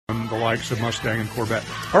the likes of Mustang and Corvette.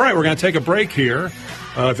 All right, we're going to take a break here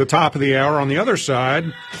at the top of the hour. On the other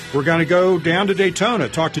side, we're going to go down to Daytona,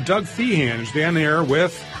 talk to Doug Feehan, who's down there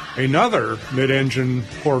with another mid-engine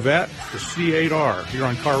Corvette, the C8R, here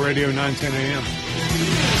on Car Radio 910 AM.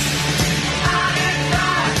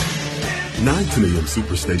 910 AM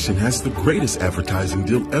Superstation has the greatest advertising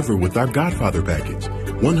deal ever with our Godfather package.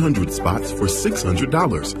 100 spots for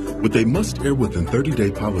 $600 with a must-air within 30-day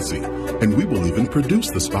policy. And we will even produce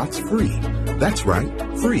the spots free. That's right,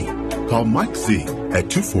 free. Call Mike Z at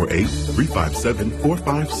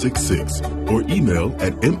 248-357-4566 or email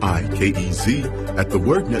at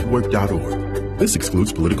mikez@thewordnetwork.org. This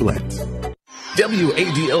excludes political ads.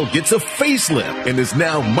 WADL gets a facelift and is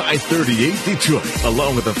now My 38 Detroit.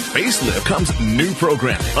 Along with a facelift comes new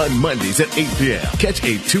programming on Mondays at 8 p.m. Catch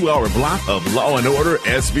a 2-hour block of Law & Order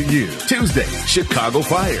SVU. Tuesdays, Chicago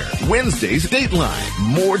Fire. Wednesdays, Dateline.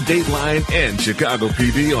 More Dateline and Chicago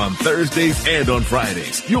PD on Thursdays and on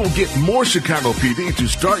Fridays. You'll get more Chicago PD to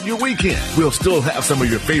start your weekend. We'll still have some of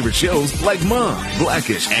your favorite shows like Mom,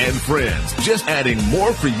 Blackish, and Friends. Just adding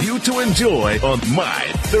more for you to enjoy on My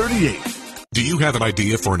 38. Do you have an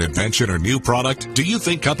idea for an invention or new product? Do you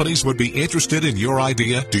think companies would be interested in your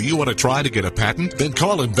idea? Do you want to try to get a patent? Then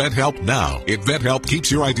call InventHelp now. InventHelp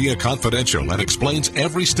keeps your idea confidential and explains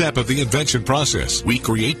every step of the invention process. We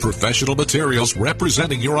create professional materials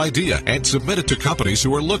representing your idea and submit it to companies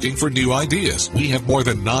who are looking for new ideas. We have more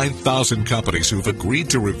than 9,000 companies who've agreed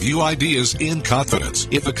to review ideas in confidence.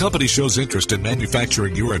 If a company shows interest in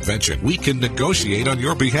manufacturing your invention, we can negotiate on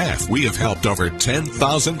your behalf. We have helped over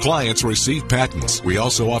 10,000 clients receive patents. We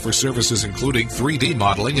also offer services including 3D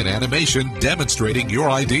modeling and animation demonstrating your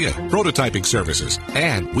idea, prototyping services,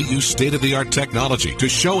 and we use state-of-the-art technology to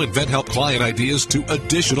show InventHelp client ideas to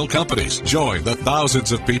additional companies. Join the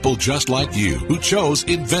thousands of people just like you who chose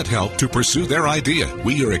InventHelp to pursue their idea.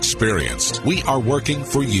 We are experienced. We are working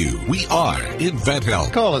for you. We are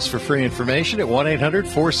InventHelp. Call us for free information at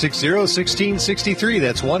 1-800-460-1663.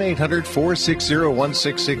 That's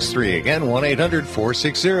 1-800-460-1663. Again,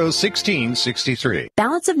 1-800-460-1663.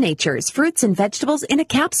 Balance of Nature's fruits and vegetables in a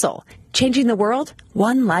capsule, changing the world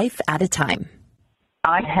one life at a time.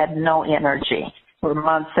 I had no energy. For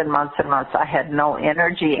months and months and months, I had no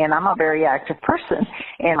energy, and I'm a very active person.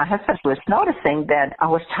 And my husband was noticing that I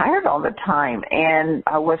was tired all the time, and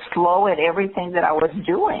I was slow at everything that I was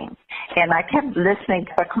doing. And I kept listening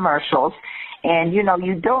to the commercials. And, you know,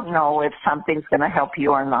 you don't know if something's going to help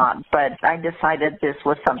you or not, but I decided this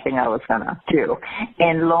was something I was going to do.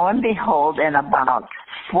 And lo and behold, in about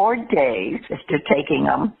 4 days after taking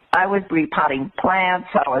them, I was repotting plants.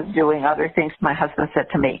 I was doing other things. My husband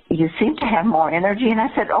said to me, "You seem to have more energy." And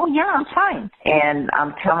I said, "Oh, yeah, I'm fine." And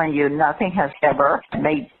I'm telling you, nothing has ever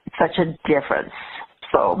made such a difference.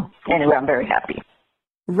 So anyway, I'm very happy.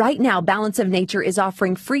 Right now, Balance of Nature is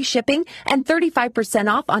offering free shipping and 35%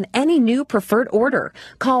 off on any new preferred order.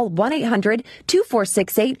 Call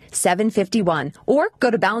 1-800-2468-751 or go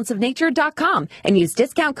to balanceofnature.com and use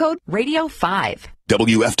discount code RADIO5.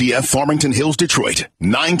 WFDF Farmington Hills, Detroit,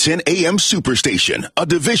 910 AM Superstation, a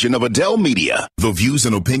division of Adele Media. The views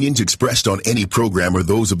and opinions expressed on any program are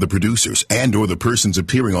those of the producers and or the persons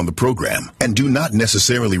appearing on the program and do not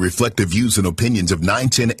necessarily reflect the views and opinions of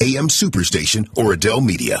 910 AM Superstation or Adele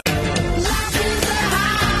Media.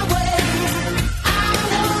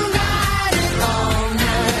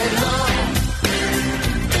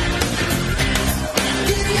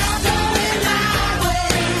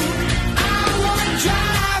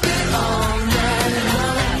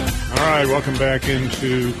 All right, welcome back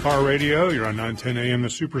into Car Radio. You're on 910 AM, the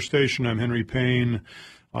Superstation. I'm Henry Payne,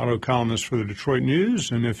 auto columnist for the Detroit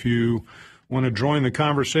News. And if you want to join the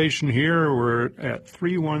conversation here, we're at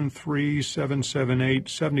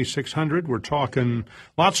 313-778-7600. We're talking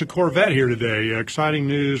lots of Corvette here today. Exciting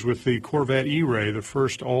news with the Corvette E-Ray, the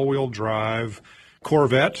first all-wheel drive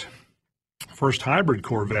Corvette, first hybrid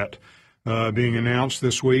Corvette being announced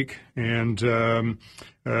this week. And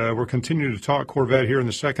we're continuing to talk Corvette here in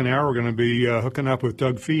the second hour. We're going to be hooking up with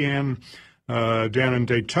Doug Feehan down in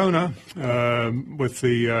Daytona with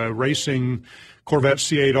the racing Corvette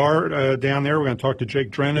C8R down there. We're going to talk to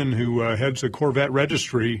Jake Drennan, who heads the Corvette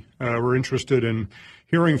registry. We're interested in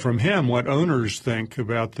hearing from him what owners think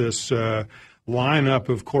about this lineup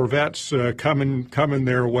of Corvettes coming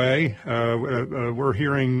their way. We're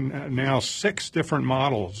hearing now 6 different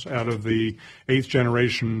models out of the 8th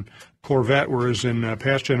generation Corvette, whereas in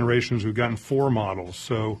past generations we've gotten 4 models.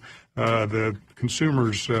 So the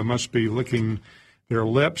consumers must be licking their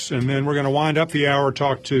lips. And then we're going to wind up the hour,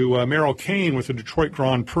 talk to Merrill Kane with the Detroit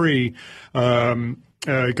Grand Prix.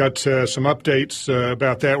 got some updates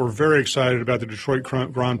about that. We're very excited about the Detroit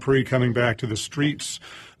Grand Prix coming back to the streets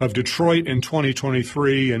of Detroit in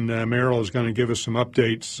 2023, and Merrill is going to give us some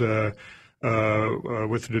updates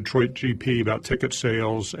with the Detroit GP about ticket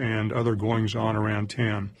sales and other goings-on around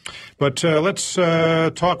town. But let's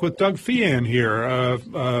talk with Doug Feehan here,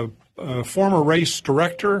 former race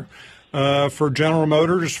director for General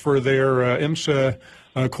Motors for their IMSA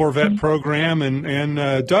Corvette program.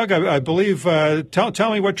 And Doug, I believe,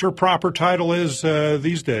 tell me what your proper title is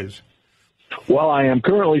these days. Well, I am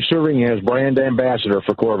currently serving as brand ambassador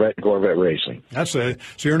for Corvette and Corvette Racing. So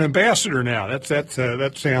you're an ambassador now.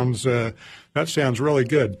 That sounds really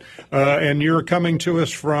good. And you're coming to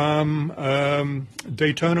us from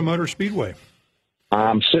Daytona Motor Speedway.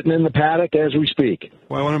 I'm sitting in the paddock as we speak.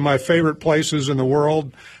 Well, one of my favorite places in the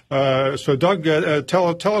world. So, Doug,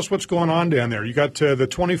 tell us what's going on down there. You got the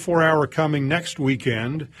 24-hour coming next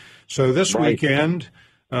weekend. So this weekend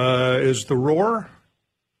is the Roar.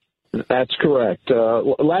 That's correct.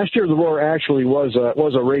 Last year, the Roar actually was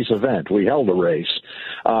a race event. We held a race,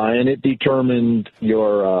 and it determined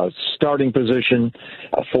your starting position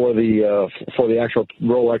for the actual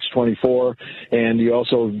Rolex 24, and you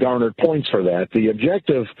also garnered points for that. The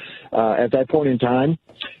objective at that point in time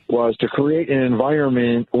was to create an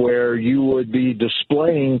environment where you would be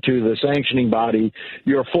displaying to the sanctioning body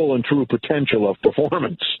your full and true potential of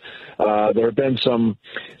performance. There have been some,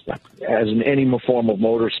 as in any form of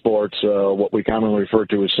motorsports, what we commonly refer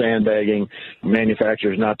to as sandbagging,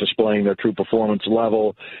 manufacturers not displaying their true performance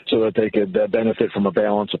level so that they could benefit from a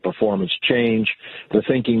balance of performance change. The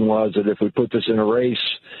thinking was that if we put this in a race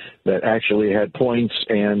that actually had points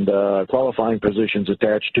and qualifying positions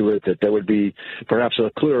attached to it, that there would be perhaps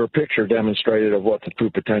a clearer picture demonstrated of what the true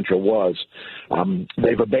potential was.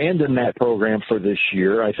 They've abandoned that program for this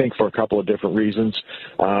year, I think for a couple of different reasons,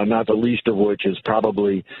 not the least of which is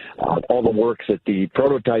probably all the work that the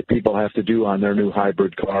prototype people have to do on their new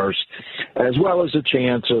hybrid cars, as well as a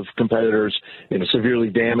chance of competitors in a severely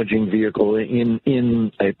damaging vehicle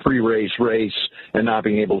in a pre-race race and not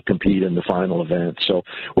being able to compete in the final event. So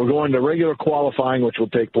we're going to regular qualifying, which will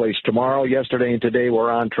take place tomorrow. Yesterday and today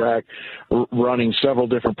we're on track, running several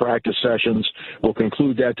different practice sessions. We'll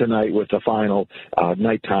conclude that tonight with the final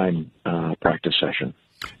nighttime practice session.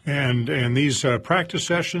 And these practice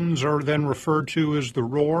sessions are then referred to as the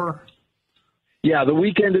Roar? Yeah, the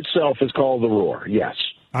weekend itself is called the Roar, yes.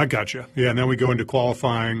 I got you. Yeah, and then we go into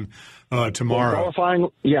qualifying tomorrow.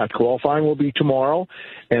 Qualifying will be tomorrow,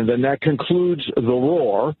 and then that concludes the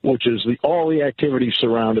Roar, which is all the activities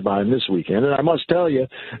surrounded by this weekend. And I must tell you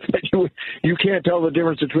that you can't tell the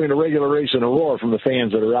difference between a regular race and a Roar from the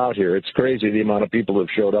fans that are out here. It's crazy the amount of people that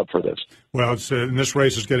have showed up for this. Well, and this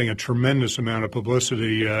race is getting a tremendous amount of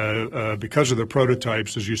publicity because of the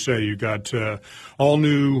prototypes, as you say. You got all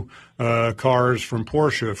new cars from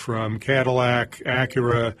Porsche, from Cadillac,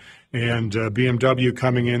 Acura, and BMW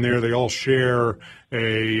coming in there. They all share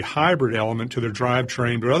a hybrid element to their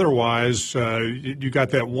drivetrain, but otherwise, you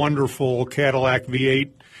got that wonderful Cadillac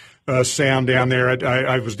V8 sound down there.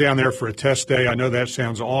 I was down there for a test day. I know that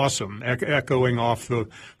sounds awesome, echoing off the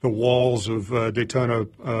walls of Daytona,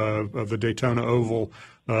 of the Daytona Oval.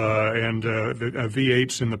 And the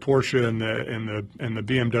V8s in the Porsche and the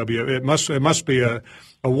BMW. It must be a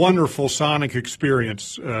wonderful sonic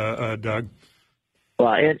experience, Doug.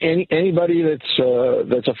 Well, anybody that's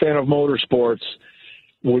a fan of motorsports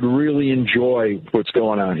would really enjoy what's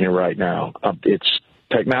going on here right now. It's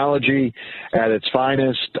technology at its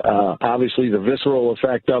finest. Obviously, the visceral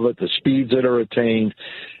effect of it, the speeds that are attained.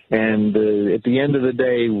 And at the end of the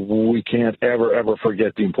day, we can't ever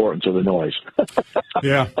forget the importance of the noise.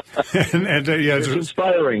 Yeah. It's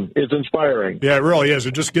inspiring. It's inspiring. Yeah, it really is.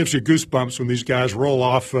 It just gives you goosebumps when these guys roll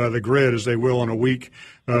off the grid, as they will in a week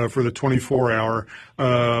for the 24-hour.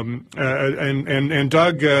 And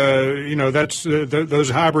Doug, that's those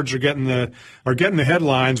hybrids are getting the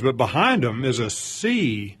headlines, but behind them is a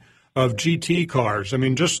sea of GT cars. I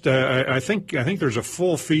mean, I think there's a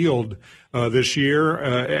full field this year.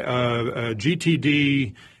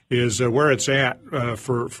 GTD is where it's at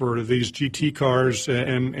for these GT cars,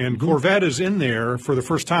 and Corvette is in there for the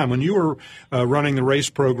first time. When you were running the race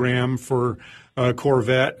program for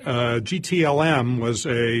Corvette, GTLM was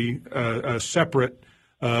a separate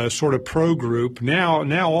sort of pro group. Now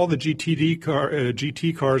all the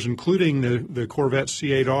GT cars, including the Corvette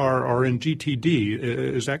C8R, are in GTD.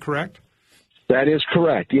 Is that correct? That is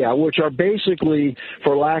correct, yeah, which are basically,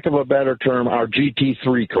 for lack of a better term, our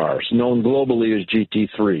GT3 cars, known globally as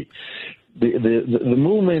GT3. The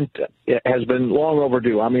movement has been long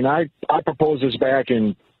overdue. I mean, I proposed this back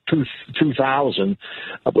in 2000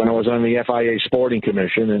 when I was on the FIA Sporting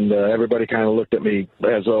Commission, and everybody kind of looked at me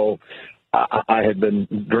as though I had been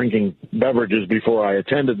drinking beverages before I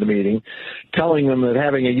attended the meeting, telling them that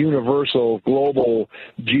having a universal global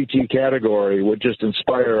GT category would just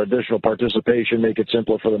inspire additional participation, make it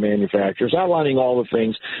simpler for the manufacturers, outlining all the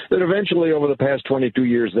things that eventually over the past 22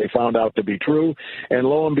 years they found out to be true. And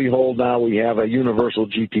lo and behold, now we have a universal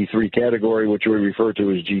GT3 category, which we refer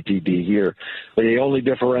to as GTD here. The only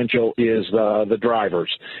differential is the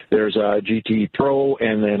drivers. There's a GT Pro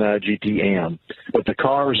and then a GT Am, but the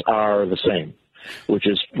cars are the same, which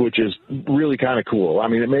is really kind of cool. I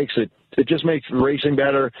mean, it just makes racing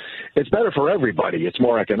better. It's better for everybody. It's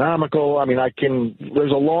more economical. I mean,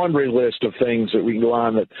 there's a laundry list of things that we can go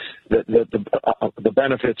on that the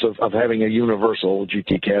benefits of having a universal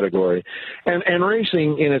GT category, and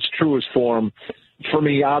racing in its truest form. For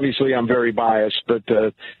me, obviously, I'm very biased, but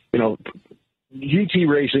GT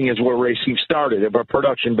racing is where racing started, about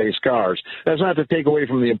production-based cars. That's not to take away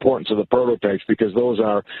from the importance of the prototypes, because those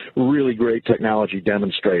are really great technology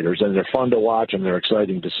demonstrators, and they're fun to watch and they're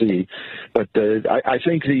exciting to see. But I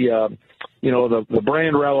think the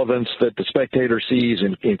brand relevance that the spectator sees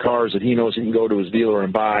in cars that he knows he can go to his dealer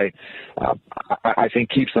and buy, I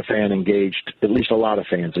think keeps the fan engaged, at least a lot of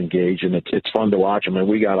fans engaged, and it's fun to watch them, and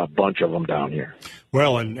we got a bunch of them down here.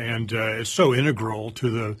 Well, and it's so integral to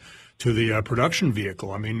the production vehicle.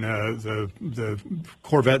 I mean, the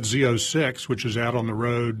Corvette Z06, which is out on the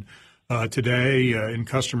road today in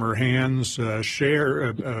customer hands,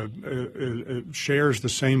 shares the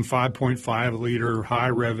same 5.5-liter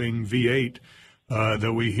high-revving V8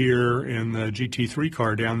 that we hear in the GT3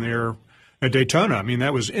 car down there at Daytona. I mean,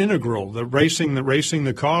 that was integral. The racing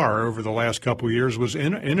the car over the last couple of years was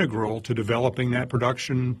integral to developing that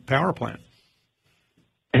production power plant.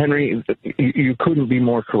 Henry, you couldn't be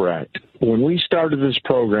more correct. When we started this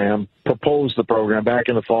program, proposed the program back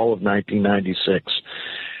in the fall of 1996,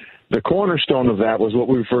 the cornerstone of that was what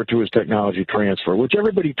we refer to as technology transfer, which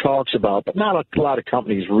everybody talks about, but not a lot of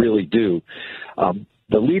companies really do.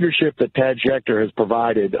 The leadership that Tad Schechter has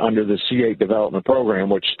provided under the C8 development program,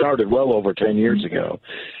 which started well over 10 years ago,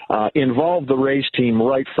 involved the race team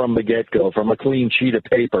right from the get-go, from a clean sheet of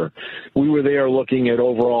paper. We were there looking at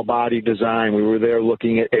overall body design. We were there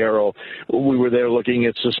looking at aero. We were there looking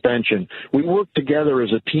at suspension. We worked together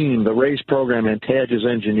as a team, the race program and Tad's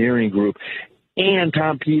engineering group, and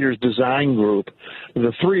Tom Peters' design group.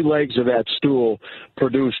 The three legs of that stool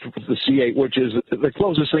produced the C8, which is the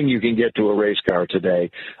closest thing you can get to a race car today.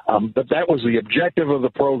 But that was the objective of the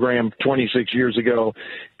program 26 years ago,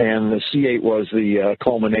 and the C8 was the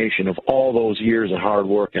culmination of all those years of hard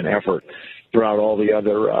work and effort throughout all the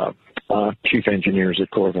other chief engineers at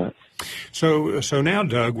Corvette. So now,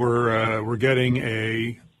 Doug, we're getting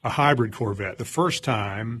a hybrid Corvette, the first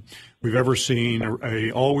time we've ever seen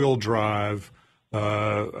a all-wheel drive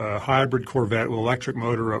hybrid Corvette with electric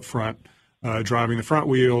motor up front, driving the front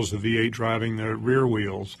wheels, the V8 driving the rear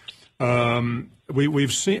wheels.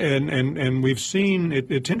 We've seen, and we've seen.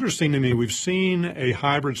 It's interesting to me. We've seen a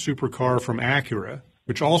hybrid supercar from Acura,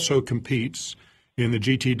 which also competes in the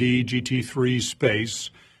GTD, GT3 space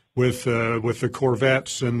with the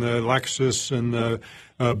Corvettes and the Lexus and the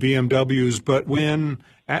BMWs. But when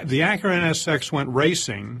the Acura NSX went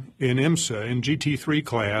racing in IMSA in GT3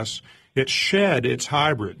 class, it shed its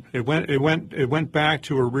hybrid. It went back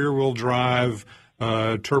to a rear-wheel drive,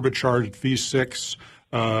 turbocharged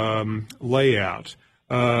V6 layout.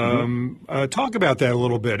 Talk about that a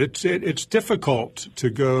little bit. It's difficult to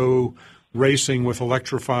go racing with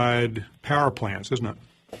electrified power plants, isn't it?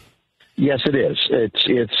 Yes, it is.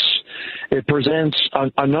 It presents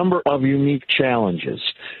a number of unique challenges,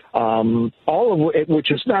 all of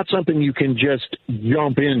which is not something you can just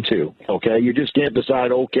jump into, okay? You just can't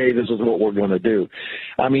decide, okay, this is what we're going to do.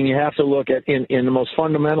 I mean, you have to look at, in the most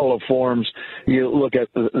fundamental of forms, you look at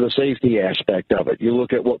the safety aspect of it. You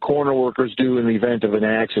look at what corner workers do in the event of an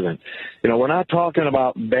accident. We're not talking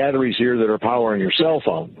about batteries here that are powering your cell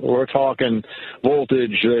phone. We're talking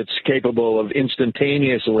voltage that's capable of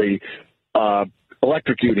instantaneously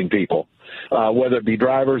electrocuting people. Whether it be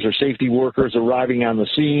drivers or safety workers arriving on the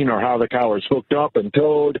scene, or how the car is hooked up and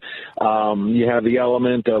towed. You have the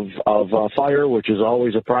element of fire, which is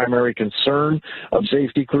always a primary concern of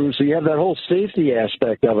safety crews. So you have that whole safety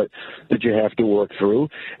aspect of it that you have to work through.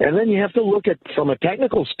 And then you have to look at, from a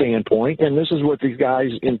technical standpoint, and this is what these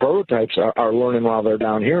guys in prototypes are learning while they're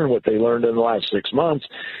down here, and what they learned in the last 6 months,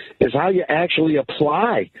 is how you actually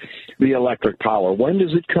apply the electric power. When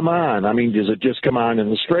does it come on? I mean, does it just come on in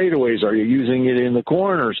the straightaways? Are you using it in the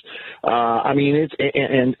corners. I mean, it's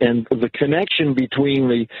and the connection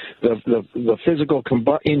between the physical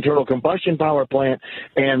internal combustion power plant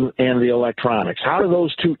and the electronics. How do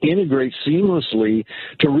those two integrate seamlessly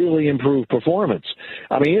to really improve performance?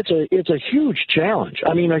 I mean, it's a huge challenge.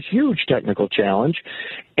 I mean, a huge technical challenge,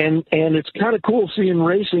 and it's kind of cool seeing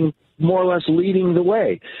racing more or less leading the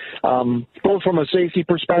way, both from a safety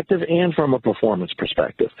perspective and from a performance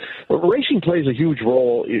perspective. Racing plays a huge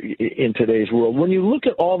role in today's world. When you look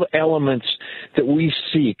at all the elements that we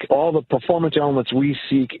seek, all the performance elements we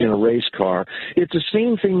seek in a race car, it's the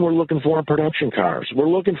same thing we're looking for in production cars. We're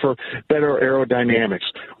looking for better aerodynamics.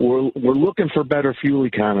 We're looking for better fuel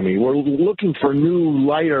economy. We're looking for new,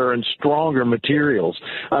 lighter, and stronger materials.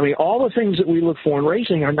 I mean, all the things that we look for in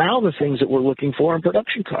racing are now the things that we're looking for in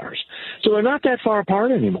production cars. So they're not that far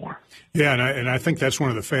apart anymore. Yeah, and I think that's one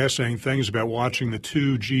of the fascinating things about watching the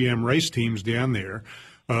two GM race teams down there.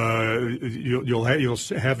 You'll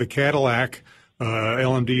have the Cadillac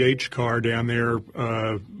LMDH car down there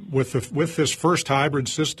with this first hybrid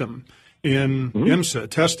system in IMSA,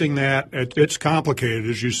 testing that. It's complicated,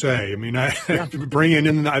 as you say. I mean, bringing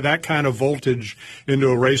in that kind of voltage into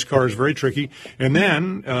a race car is very tricky. And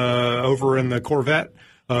then over in the Corvette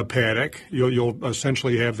paddock, you'll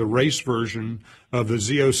essentially have the race version of the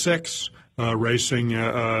Z06 racing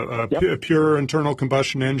a pure internal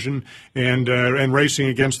combustion engine and racing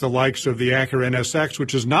against the likes of the Acura NSX,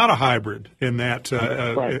 which is not a hybrid in that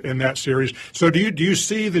in that series. So do you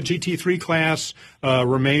see the GT3 class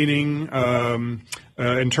remaining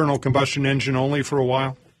internal combustion engine only for a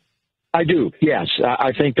while? I do. Yes,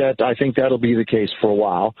 I think that'll be the case for a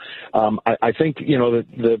while. I think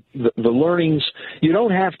the learnings. You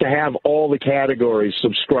don't have to have all the categories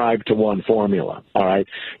subscribed to one formula. All right.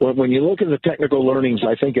 When you look at the technical learnings,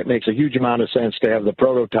 I think it makes a huge amount of sense to have the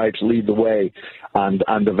prototypes lead the way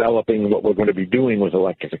on developing what we're going to be doing with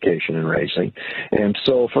electrification in racing. And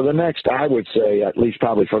so for the next, I would say at least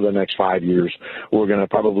probably for the next 5 years, we're going to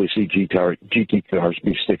probably see GT cars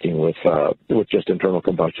be sticking with just internal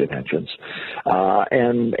combustion engines.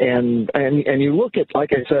 And you look at,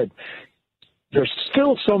 like I said, there's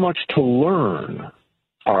still so much to learn,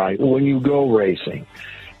 all right, when you go racing,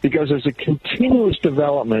 because there's a continuous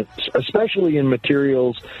development, especially in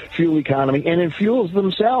materials, fuel economy, and in fuels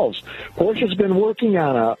themselves. Porsche's been working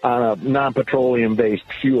on a non-petroleum based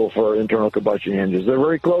fuel for internal combustion engines. They're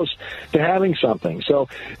very close to having something. So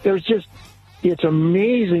it's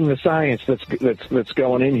amazing the science that's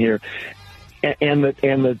going in here, and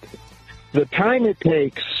the time it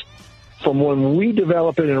takes from when we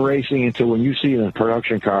develop it in racing until when you see it in a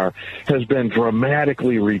production car has been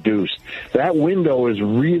dramatically reduced. That window is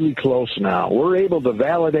really close now. We're able to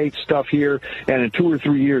validate stuff here, and in 2 or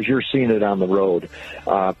 3 years, you're seeing it on the road.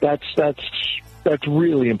 That's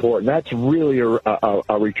really important. That's really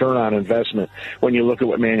a return on investment when you look at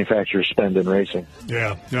what manufacturers spend in racing.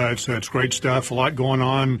 Yeah, it's great stuff. A lot going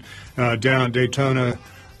on down at Daytona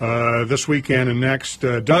this weekend and next.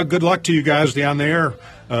 Doug, good luck to you guys down there.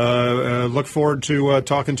 Look forward to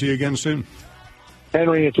talking to you again soon.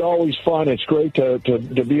 Henry, it's always fun. It's great to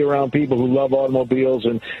be around people who love automobiles,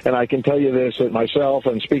 and I can tell you this, that myself,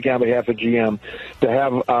 and speaking on behalf of GM, to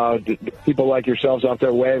have people like yourselves out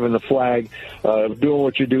there waving the flag, doing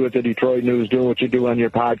what you do at the Detroit News, doing what you do on your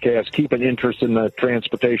podcast, keeping interest in the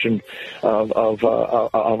transportation of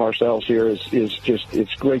ourselves here is just,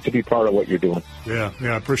 it's great to be part of what you're doing. Yeah,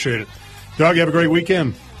 I appreciate it. Doug, have a great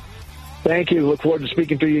weekend. Thank you. Look forward to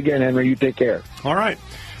speaking to you again, Henry. You take care. All right.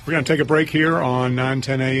 We're going to take a break here on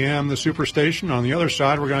 910 AM, the Superstation. On the other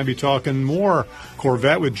side, we're going to be talking more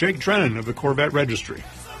Corvette with Jake Drennan of the Corvette Registry.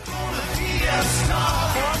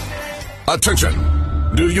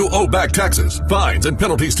 Attention! Do you owe back taxes, fines, and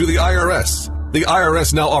penalties to the IRS? The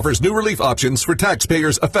IRS now offers new relief options for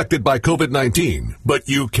taxpayers affected by COVID-19, but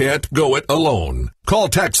you can't go it alone. Call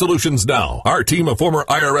Tax Solutions now. Our team of former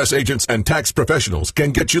IRS agents and tax professionals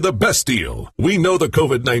can get you the best deal. We know the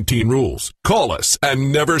COVID-19 rules. Call us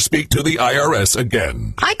and never speak to the IRS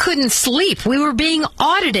again. I couldn't sleep. We were being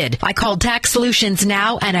audited. I called Tax Solutions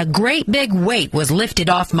now, and a great big weight was lifted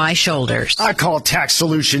off my shoulders. I called Tax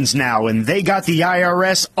Solutions now, and they got the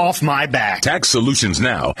IRS off my back. Tax Solutions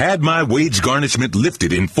now had my wage garnishment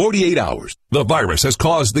lifted in 48 hours. The virus has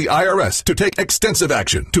caused the IRS to take extensive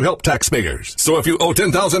action to help taxpayers. So if you owe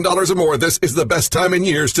 $10,000 or more, this is the best time in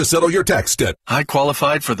years to settle your tax debt. I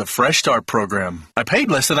qualified for the Fresh Start program. I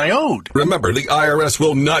paid less than I owed. Remember, the IRS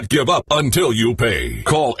will not give up until you pay.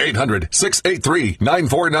 Call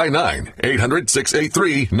 800-683-9499.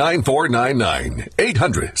 800-683-9499.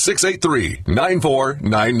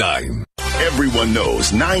 800-683-9499. Everyone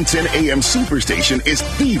knows 910 AM Superstation is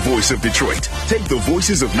the voice of Detroit. Take the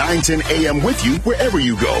voices of 910 AM with you wherever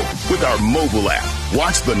you go with our mobile app.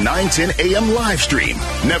 Watch the 910 AM live stream.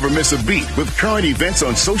 Never miss a beat with current events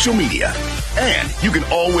on social media. And you can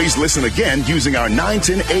always listen again using our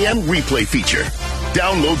 910 AM replay feature.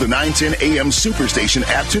 Download the 910 AM Superstation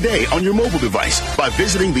app today on your mobile device by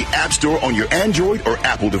visiting the App Store on your Android or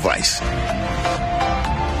Apple device.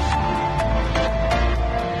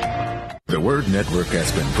 The Word Network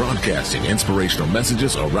has been broadcasting inspirational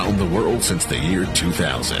messages around the world since the year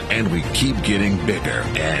 2000, and we keep getting bigger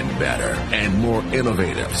and better and more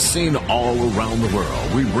innovative. Seen all around the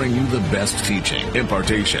world, we bring you the best teaching,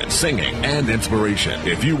 impartation, singing, and inspiration.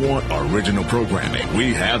 If you want original programming,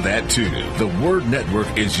 we have that too. The Word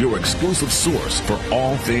Network is your exclusive source for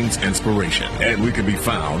all things inspiration, and we can be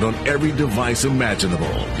found on every device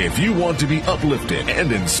imaginable. If you want to be uplifted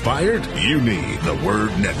and inspired, you need the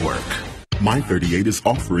Word Network. My38 is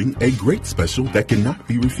offering a great special that cannot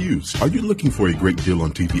be refused. Are you looking for a great deal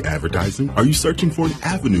on TV advertising? Are you searching for an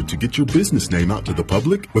avenue to get your business name out to the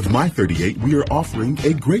public? With My38, we are offering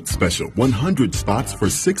a great special, 100 spots for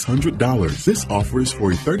 $600. This offer is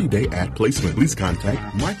for a 30-day ad placement. Please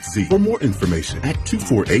contact Mike Z for more information at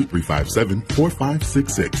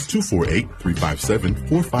 248-357-4566,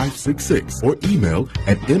 248-357-4566, or email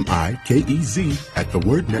at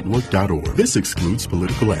mikez@thewordnetwork.org. This excludes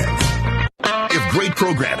political ads. If great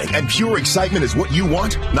programming and pure excitement is what you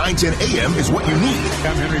want, 910 AM is what you need.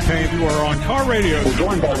 I'm Henry Payne. You are on Car Radio. We're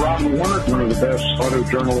joined by Robin Warner, one of the best auto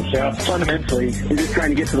journalists out. Fundamentally, you're just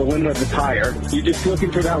trying to get to the limit of the tire. You're just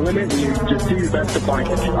looking for that limit, and you just do your best to find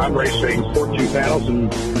it. I'm racing Sport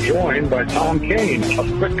 2000, joined by Tom Kane. A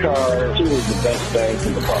quick car, two is the best bangs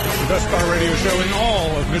in the car. The best car radio show in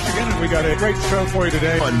all of Michigan, and we got a great show for you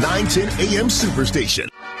today. On 910 AM Superstation.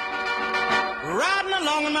 Riding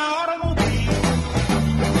along in my automobile.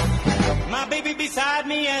 My baby beside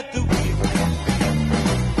me at the wheel.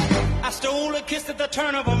 I stole a kiss at the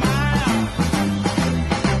turn of a mile.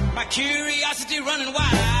 My curiosity running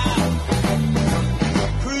wild.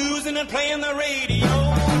 Cruising and playing the radio.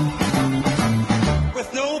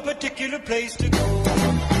 With no particular place to go.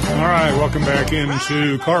 All right, welcome back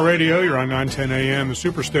into Car Radio. You're on 910 AM, the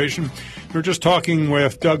Superstation. We're just talking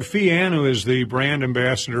with Doug Feehan, who is the brand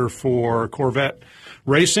ambassador for Corvette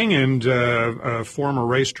Racing and a former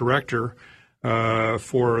race director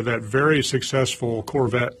for that very successful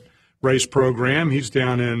Corvette race program. He's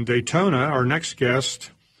down in Daytona. Our next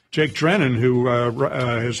guest, Jake Drennan, who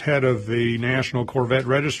is head of the National Corvette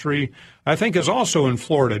Registry, I think is also in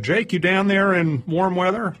Florida. Jake, you down there in warm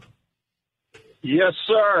weather? Yes,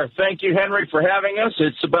 sir. Thank you, Henry, for having us.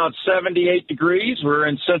 It's about 78 degrees. We're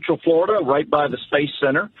in Central Florida, right by the Space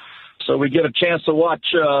Center. So we get a chance to watch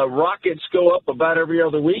rockets go up about every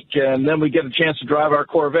other week, and then we get a chance to drive our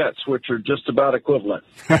Corvettes, which are just about equivalent.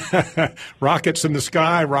 Rockets in the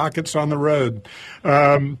sky, rockets on the road.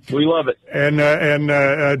 We love it.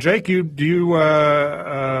 And Jake, do you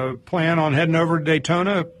plan on heading over to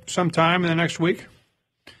Daytona sometime in the next week?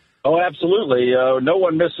 Oh, absolutely. No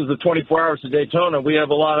one misses the 24 hours to Daytona. We have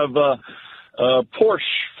a lot of Porsche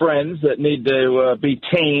friends that need to be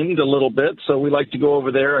tamed a little bit, so we like to go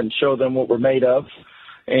over there and show them what we're made of.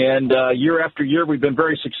 And year after year, we've been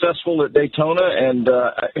very successful at Daytona, and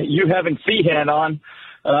you having Feehan on,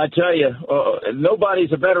 I tell you,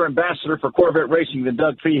 nobody's a better ambassador for Corvette racing than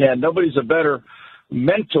Doug Feehan. Nobody's a better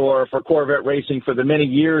mentor for Corvette racing for the many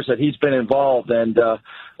years that he's been involved. And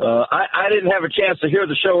I didn't have a chance to hear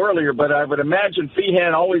the show earlier, but I would imagine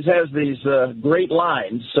Feehan always has these great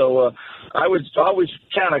lines. So I would always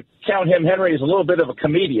kind of count him, Henry, as a little bit of a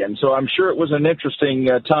comedian. So I'm sure it was an interesting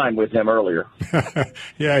time with him earlier.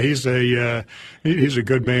 Yeah, he's a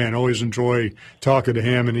good man. Always enjoy talking to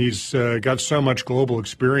him, and he's got so much global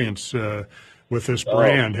experience with this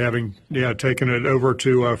brand, having taken it over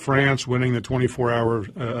to France, winning the 24-hour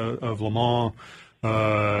of Le Mans.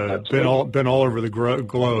 Been all over the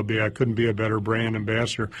globe. Yeah, couldn't be a better brand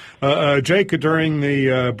ambassador. Jake, during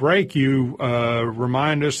the break, you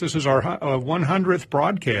remind us this is our 100th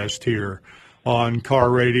broadcast here on Car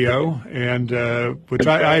Radio, and which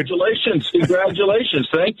congratulations,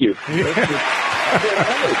 thank you. I've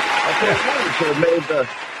been honored to have made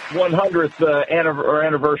 100th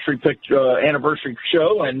anniversary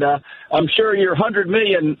show, and I'm sure your 100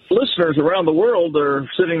 million listeners around the world are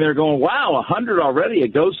sitting there going, "Wow, 100 already!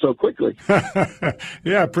 It goes so quickly."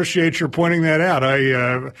 Yeah, appreciate your pointing that out.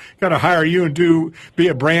 I got to hire you and be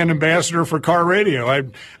a brand ambassador for Car Radio.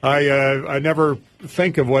 I never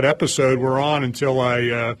think of what episode we're on until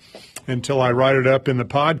I write it up in the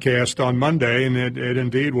podcast on Monday, and it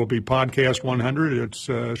indeed will be podcast 100. It's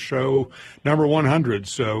show number 100.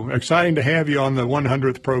 So exciting to have you on the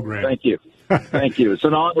 100th program. Thank you. Thank you. It's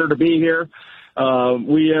an honor to be here.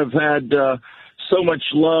 We have had so much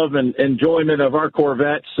love and enjoyment of our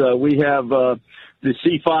Corvettes. We have the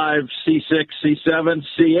C5, C6, C7,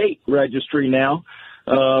 C8 registry now.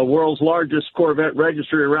 World's largest Corvette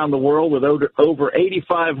registry around the world with over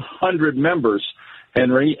 8,500 members,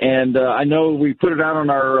 Henry. And I know we put it out on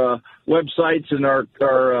our websites and our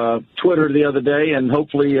Twitter the other day, and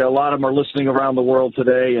hopefully a lot of them are listening around the world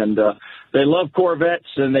today. And they love Corvettes,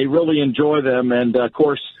 and they really enjoy them. And, of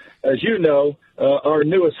course, as you know, our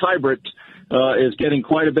newest hybrid is getting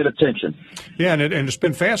quite a bit of attention. Yeah, and it's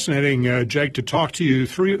been fascinating, Jake, to talk to you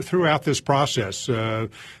throughout this process.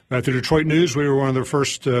 At the Detroit News, we were one of the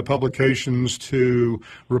first publications to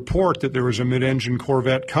report that there was a mid-engine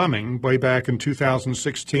Corvette coming way back in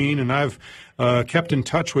 2016, and I've kept in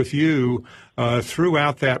touch with you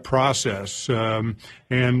throughout that process, and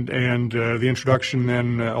the introduction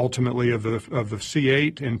then ultimately of the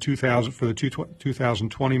C8 in 2000 for the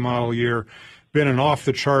 2020 model year, been an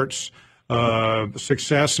off-the-charts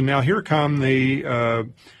success, and now here come the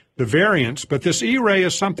variants. But this E-Ray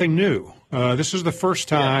is something new. This is the first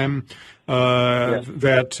time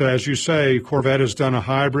that, as you say, Corvette has done a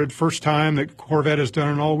hybrid. First time that Corvette has done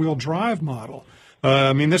an all-wheel drive model.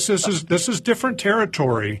 I mean, this is different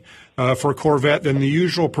territory for Corvette than the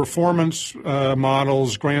usual performance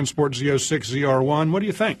models, Grand Sport Z06, ZR1. What do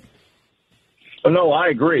you think? No, I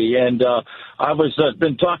agree, and I was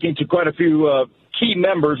been talking to quite a few key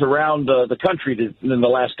members around the country in the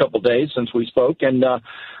last couple of days since we spoke, and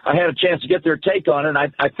I had a chance to get their take on it. And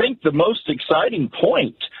I think the most exciting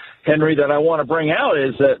point, Henry, that I want to bring out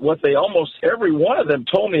is that what they almost every one of them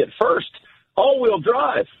told me at first, all-wheel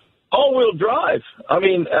drive. All-wheel drive. I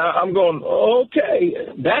mean, I'm going, okay,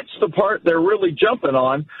 that's the part they're really jumping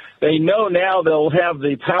on. They know now they'll have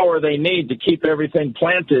the power they need to keep everything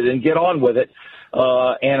planted and get on with it.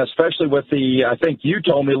 And especially with I think you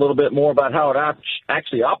told me a little bit more about how it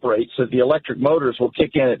actually operates, that the electric motors will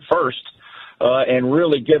kick in at first and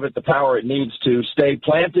really give it the power it needs to stay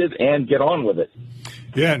planted and get on with it.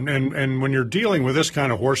 Yeah, and when you're dealing with this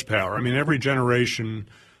kind of horsepower, I mean, every generation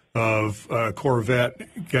of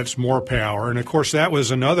Corvette gets more power. And, of course, that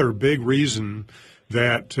was another big reason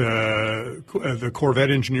that the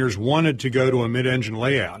Corvette engineers wanted to go to a mid-engine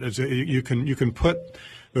layout. Is you can put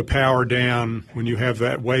the power down when you have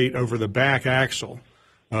that weight over the back axle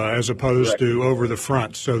as opposed to over the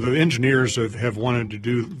front. So the engineers have wanted to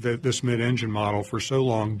do this mid-engine model for so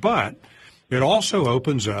long. But it also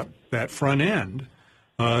opens up that front end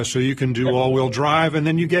so you can do all-wheel drive, and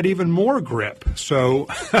then you get even more grip. So,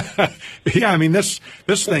 yeah, I mean, this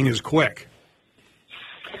thing is quick.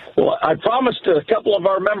 Well, I promised a couple of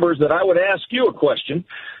our members that I would ask you a question,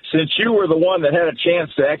 since you were the one that had a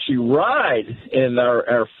chance to actually ride in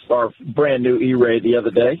our brand new E-Ray the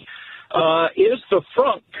other day. Is the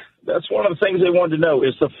frunk, that's one of the things they wanted to know,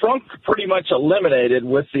 is the frunk pretty much eliminated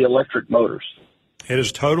with the electric motors? It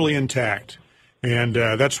is totally intact, and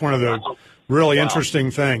that's one of the really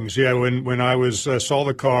interesting things. Yeah, when I saw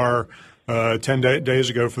the car 10 days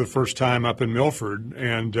ago for the first time up in Milford,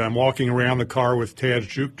 and I'm walking around the car with Taz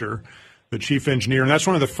Jukter, the chief engineer, and that's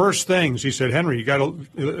one of the first things he said. Henry, you got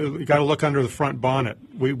to look under the front bonnet.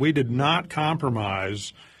 We did not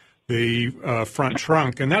compromise the front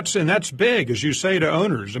trunk, and that's big, as you say, to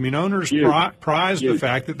owners. I mean, owners prize the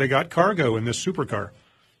fact that they got cargo in this supercar.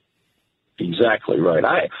 Exactly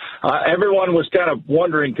right. Everyone was kind of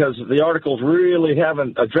wondering, because the articles really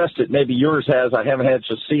haven't addressed it. Maybe yours has. I haven't had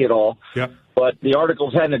to see it all. Yep. But the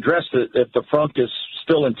articles hadn't addressed it, if the frunk is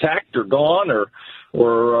still intact or gone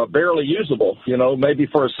or barely usable. You know, maybe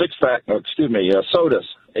for a six-pack, sodas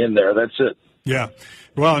in there. That's it. Yeah.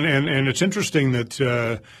 Well, and it's interesting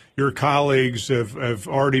that your colleagues have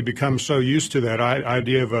already become so used to that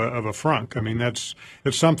idea of a frunk. I mean, it's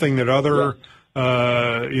something that other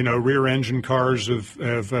rear engine cars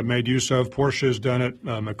have made use of. Porsche has done it.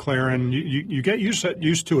 McLaren. You get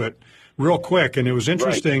used to it real quick. And it was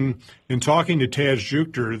interesting in talking to Taz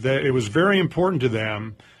Jukter that it was very important to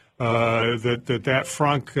them that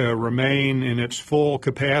frunk remain in its full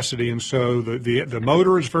capacity. And so the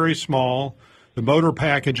motor is very small. The motor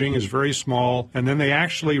packaging is very small, and then they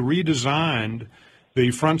actually redesigned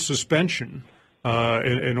the front suspension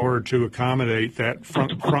in order to accommodate that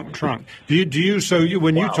front trunk.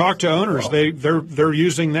 When you talk to owners, they're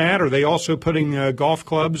using that? Are they also putting golf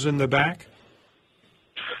clubs in the back?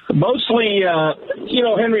 Mostly,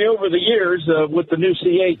 Henry, over the years with the new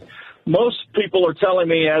C8, most people are telling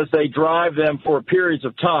me as they drive them for periods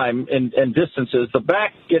of time and distances, the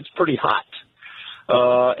back gets pretty hot.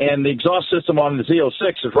 And the exhaust system on the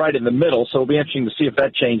Z06 is right in the middle, so it'll be interesting to see if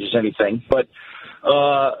that changes anything. But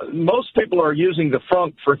most people are using the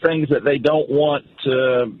front for things that they don't want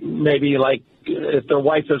to, maybe like if their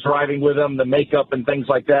wife is riding with them, the makeup and things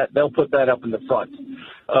like that, they'll put that up in the front.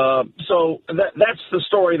 So that's the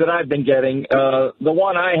story that I've been getting. The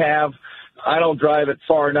one I have, I don't drive it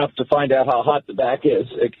far enough to find out how hot the back is,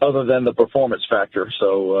 other than the performance factor.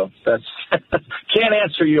 So that's can't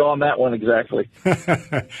answer you on that one exactly.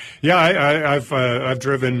 Yeah, I've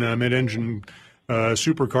driven mid-engine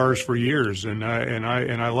supercars for years, and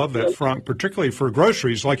I love that front, particularly for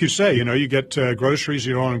groceries. Like you say, you get groceries,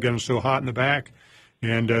 you don't want to get them so hot in the back,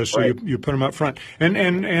 and so right. you put them up front.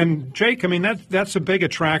 And Jake, I mean that's a big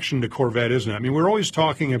attraction to Corvette, isn't it? I mean, we're always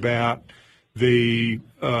talking about the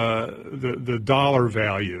dollar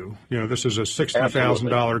value. This is a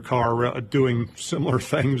 $60,000 car doing similar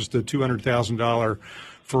things to $200,000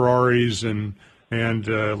 Ferraris and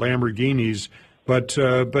Lamborghinis.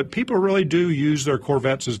 But people really do use their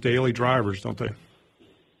Corvettes as daily drivers, don't they?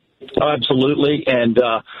 Absolutely. And,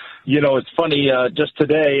 it's funny, just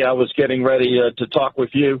today I was getting ready to talk with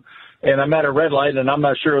you, and I'm at a red light, and I'm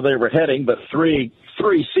not sure where they were heading, but three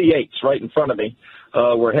C8s right in front of me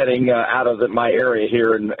were heading out of my area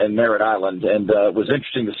here in Merritt Island. And it was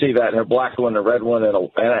interesting to see that, a black one, a red one,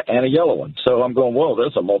 and a yellow one. So I'm going, whoa,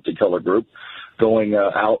 there's a multicolored group going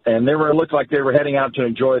out, and looked like they were heading out to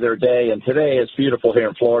enjoy their day. And today it's beautiful here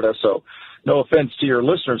in Florida, so no offense to your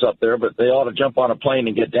listeners up there, but they ought to jump on a plane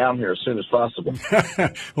and get down here as soon as possible.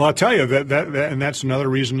 Well, I'll tell you and that's another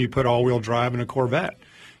reason you put all-wheel drive in a Corvette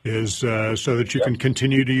is so that you can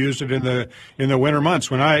continue to use it in the winter months.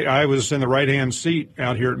 When I was in the right-hand seat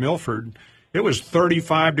out here at Milford, it was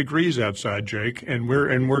 35 degrees outside, Jake, and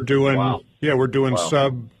we're doing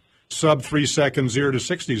sub 3 seconds 0 to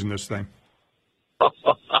 60s in this thing.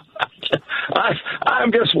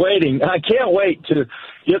 I'm just waiting. I can't wait to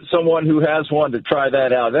get someone who has one to try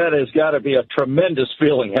that out. That has got to be a tremendous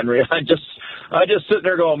feeling, Henry. I just sitting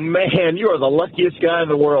there going, man, you are the luckiest guy in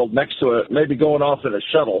the world next to it, maybe going off in a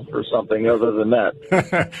shuttle or something other than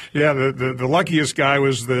that. Yeah, the luckiest guy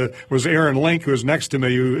was Aaron Link, who was next to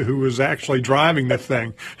me, who was actually driving the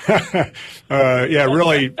thing.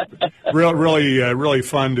 Really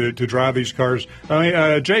fun to drive these cars.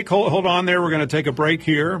 Jake, hold on there. We're going to take a break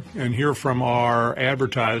here and hear from our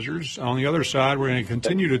advertisers. On the other side, we're going to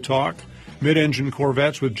continue to talk mid-engine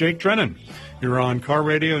Corvettes with Jake Drennan. You're on Car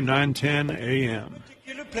Radio 910 AM.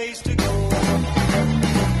 Place to go.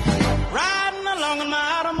 Riding along in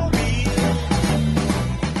my automobile.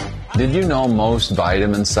 Did you know most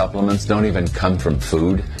vitamin supplements don't even come from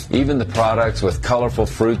food? Even the products with colorful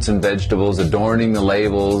fruits and vegetables adorning the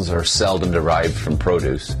labels are seldom derived from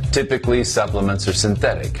produce. Typically, supplements are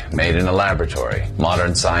synthetic, made in a laboratory.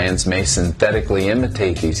 Modern science may synthetically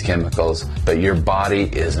imitate these chemicals, but your body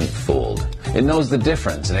isn't fooled. It knows the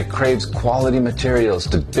difference, and it craves quality materials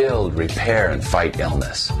to build, repair, and fight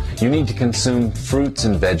illness. You need to consume fruits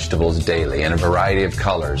and vegetables daily in a variety of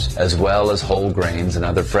colors, as well as whole grains and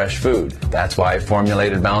other fresh food. That's why I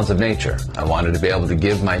formulated Balance of Nature. I wanted to be able to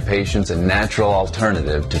give my patients a natural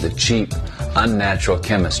alternative to the cheap, unnatural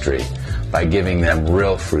chemistry by giving them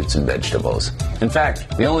real fruits and vegetables. In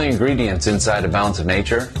fact, the only ingredients inside of Balance of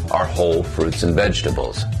Nature are whole fruits and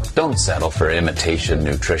vegetables. Don't settle for imitation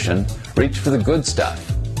nutrition. Reach for the good stuff,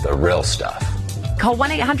 the real stuff. Call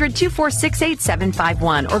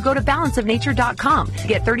 1-800-246-8751 or go to balanceofnature.com to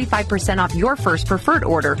get 35% off your first preferred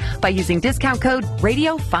order by using discount code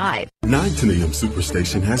RADIO5. 910 AM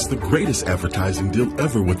Superstation has the greatest advertising deal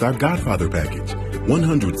ever with our Godfather package.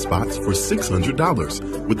 100 spots for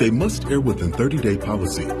 $600 with a must-air within 30-day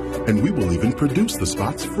policy. And we will even produce the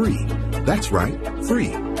spots free. That's right,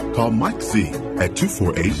 free. Call Mike Z at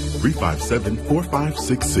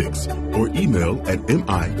 248-357-4566 or email at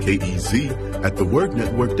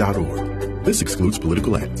mikez@thewordnetwork.org. This excludes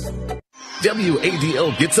political ads.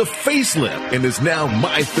 WADL gets a facelift and is now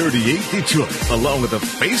My 38 Detroit. Along with a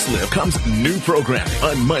facelift comes new programming.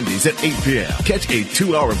 On Mondays at 8 p.m., catch a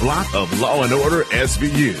 2-hour block of Law & Order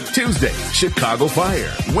SVU. Tuesdays, Chicago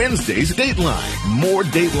Fire. Wednesdays, Dateline. More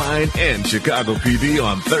Dateline and Chicago PD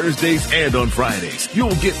on Thursdays and on Fridays.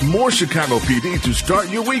 You'll get more Chicago PD to start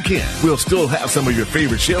your weekend. We'll still have some of your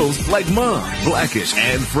favorite shows like Mom, Blackish,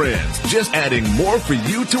 and Friends. Just adding more for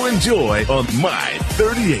you to enjoy on My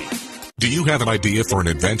 38. Do you have an idea for an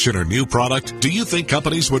invention or new product? Do you think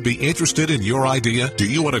companies would be interested in your idea? Do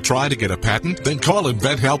you want to try to get a patent? Then call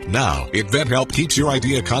InventHelp now. InventHelp keeps your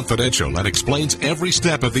idea confidential and explains every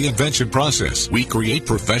step of the invention process. We create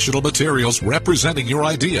professional materials representing your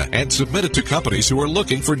idea and submit it to companies who are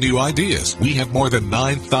looking for new ideas. We have more than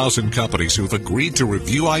 9,000 companies who've agreed to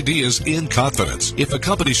review ideas in confidence. If a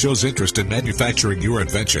company shows interest in manufacturing your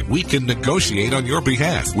invention, we can negotiate on your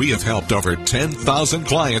behalf. We have helped over 10,000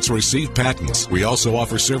 clients receive patents. We also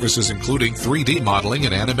offer services including 3D modeling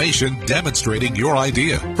and animation demonstrating your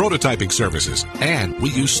idea, prototyping services, and we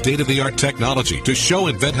use state-of-the-art technology to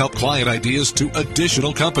show InventHelp client ideas to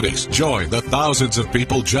additional companies. Join the thousands of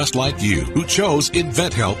people just like you who chose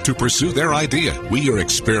InventHelp to pursue their idea. We are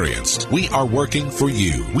experienced. We are working for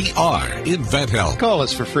you. We are InventHelp. Call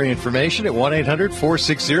us for free information at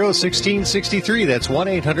 1-800-460-1663. That's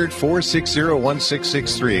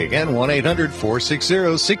 1-800-460-1663. Again,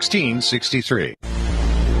 1-800-460-1663.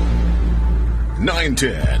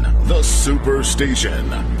 910, the Super Station,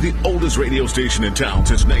 the oldest radio station in town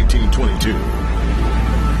since 1922.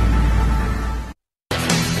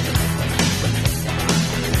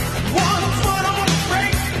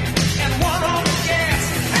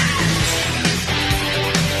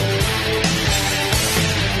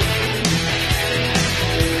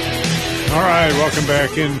 All right, welcome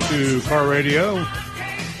back into Car Radio.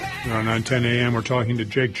 On 910 a.m., we're talking to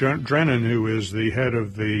Jake Drennan, who is the head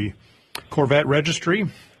of the Corvette Registry.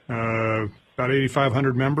 About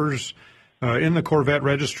 8,500 members in the Corvette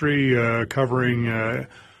Registry, covering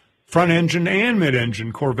front-engine and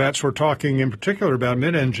mid-engine Corvettes. We're talking in particular about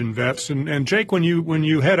mid-engine vets. And Jake, when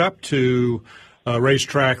you head up to a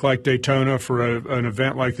racetrack like Daytona for an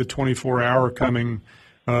event like the 24-hour coming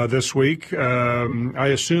this week, I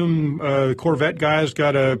assume the Corvette guys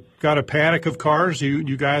got a paddock of cars.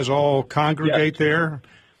 You guys all congregate there.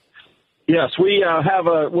 Yes, we have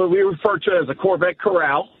what we refer to as a Corvette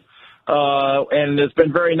Corral, and it's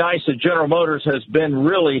been very nice that General Motors has been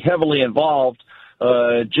really heavily involved.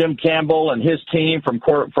 Jim Campbell and his team from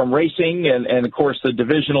racing, and of course the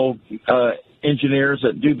divisional engineers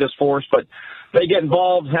that do this for us, but they get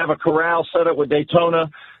involved, have a corral set up with Daytona.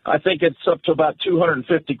 I think it's up to about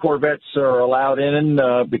 250 Corvettes are allowed in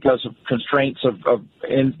because of constraints of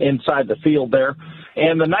inside the field there.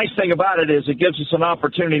 And the nice thing about it is it gives us an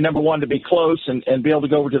opportunity, number one, to be close and be able to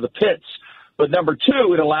go over to the pits. But number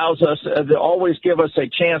two, it allows us to always give us a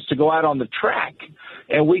chance to go out on the track.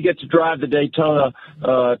 And we get to drive the Daytona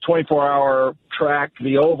 24-hour track,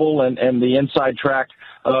 the oval and the inside track,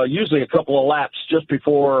 usually a couple of laps just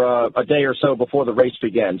before a day or so before the race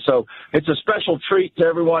begins. So it's a special treat to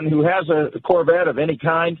everyone who has a Corvette of any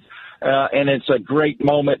kind, and it's a great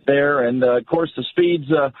moment there. And, of course, the speeds,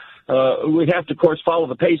 we have to, of course, follow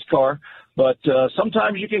the pace car, but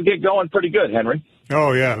sometimes you can get going pretty good, Henry.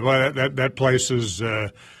 Oh, yeah. Well, that place is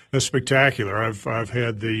spectacular. I've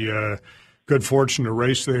had the good fortune to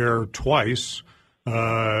race there twice.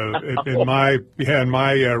 In my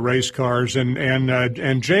race cars,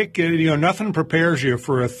 and Jake, nothing prepares you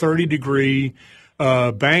for a 30-degree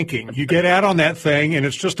banking. You get out on that thing, and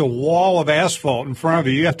it's just a wall of asphalt in front of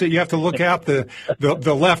you. You have to look out the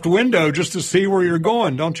left window just to see where you're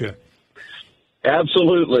going, don't you?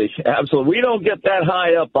 Absolutely. We don't get that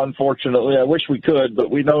high up, unfortunately. I wish we could, but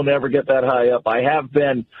we don't ever get that high up. I have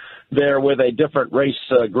been there with a different race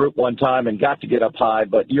group one time and got to get up high,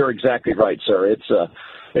 but you're exactly right, sir.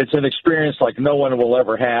 It's an experience like no one will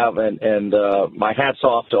ever have, and my hat's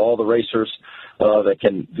off to all the racers that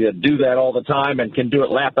can do that all the time and can do it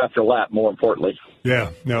lap after lap, more importantly. Yeah,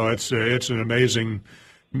 no, it's an amazing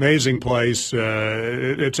place.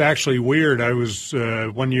 It's actually weird. I was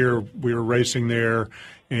one year we were racing there,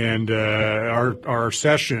 and our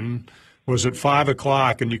session was at 5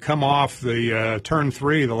 o'clock, and you come off the turn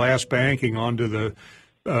 3, the last banking onto the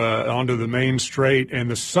main straight, and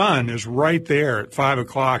the sun is right there at 5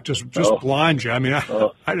 o'clock, just blinds you. I mean,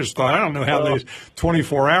 I just thought, I don't know how these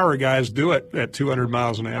 24-hour guys do it at 200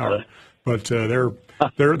 miles an hour, but they're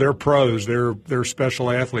they're pros. They're special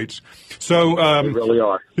athletes. So they really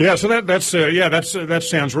are. Yeah. So that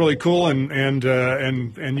sounds really cool. And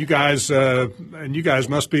you guys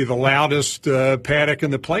must be the loudest paddock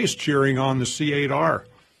in the place cheering on the C8R.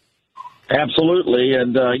 Absolutely.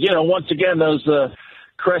 And once again, those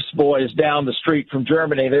Crest boys down the street from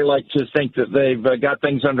Germany, they like to think that they've got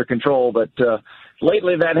things under control, but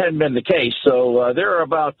lately that hadn't been the case. So they're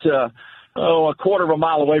about a quarter of a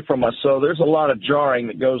mile away from us, so there's a lot of jarring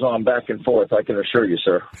that goes on back and forth, I can assure you,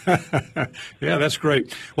 sir. Yeah, that's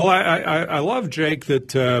great. Well, I love, Jake,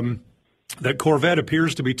 that Corvette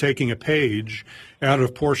appears to be taking a page out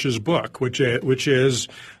of Porsche's book, which is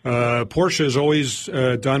Porsche has always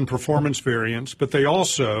done performance variants, but they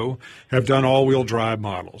also have done all-wheel drive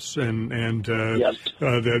models, and yes.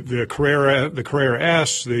 the Carrera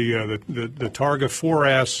S, the Targa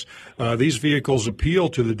 4S, these vehicles appeal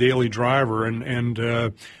to the daily driver,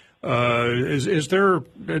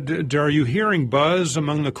 are you hearing buzz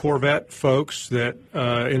among the Corvette folks that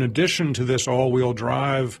in addition to this all-wheel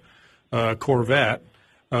drive Corvette,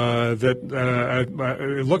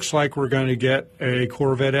 it looks like we're going to get a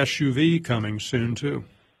Corvette SUV coming soon too?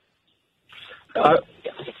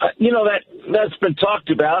 That's been talked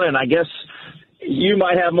about, and I guess you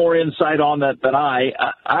might have more insight on that than I.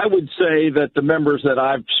 I would say that the members that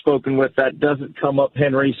I've spoken with, that doesn't come up,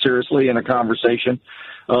 Henry, seriously in a conversation.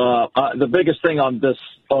 The biggest thing on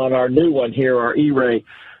our new one here, our E-Ray,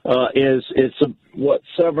 is it's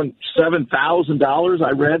 $7,000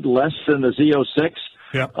 I read, less than the Z06.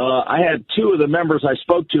 Yeah. I had two of the members I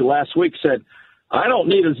spoke to last week said, I don't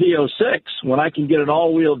need a Z06 when I can get an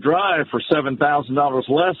all-wheel drive for $7,000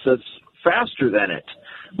 less that's faster than it.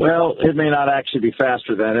 Well, it may not actually be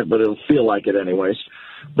faster than it, but it'll feel like it anyways.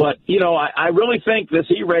 But, I really think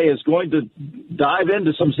this E-Ray is going to dive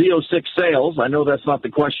into some Z06 sales. I know that's not the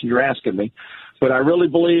question you're asking me, but I really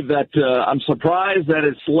believe that I'm surprised that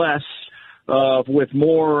it's less with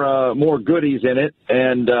more goodies in it,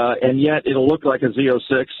 and yet it'll look like a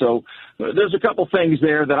Z06. So there's a couple things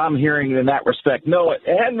there that I'm hearing in that respect. No, it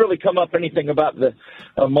hadn't really come up anything about the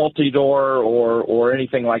multi-door or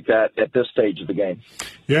anything like that at this stage of the game.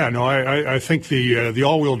 Yeah, no, I think the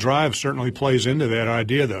all-wheel drive certainly plays into that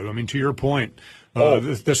idea, though. I mean, to your point,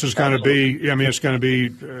 this is going to be. I mean, it's going to be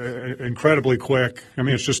incredibly quick. I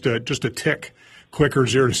mean, it's just a tick quicker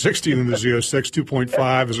 0 to 60 than the Z06,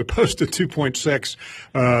 2.5 as opposed to 2.6.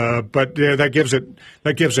 But yeah, that gives it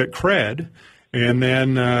cred. And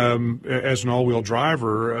then as an all-wheel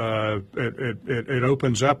driver, it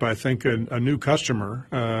opens up, I think, a new customer.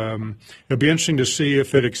 It'll be interesting to see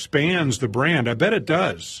if it expands the brand. I bet it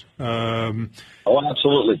does.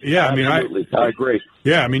 Absolutely. Yeah, I mean, absolutely. I agree.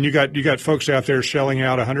 Yeah, I mean, you got folks out there shelling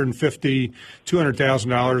out $150,000,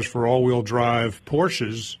 $200,000 for all-wheel drive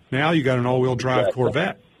Porsches. Now you got an all-wheel drive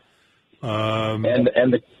Corvette. And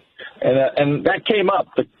that came up.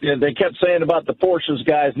 They kept saying about the Porsches,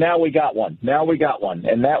 guys. Now we got one.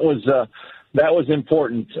 And that was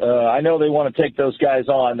important. I know they want to take those guys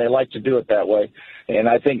on. They like to do it that way, and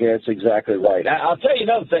I think that's exactly right. I'll tell you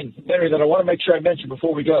another thing, Henry, that I want to make sure I mention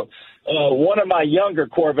before we go. One of my younger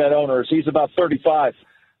Corvette owners, he's about 35,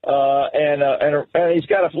 and he's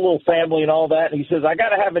got a little family and all that. And he says, I got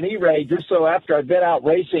to have an E-Ray just so after I've been out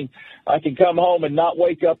racing, I can come home and not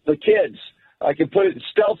wake up the kids. I can put it in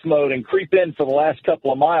stealth mode and creep in for the last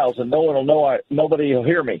couple of miles, and no one will know. Nobody will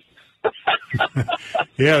hear me.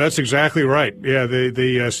 Yeah, that's exactly right. Yeah,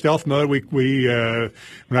 the stealth mode. We when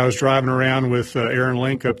I was driving around with Aaron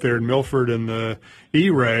Link up there in Milford in the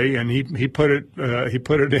E-Ray, and he put it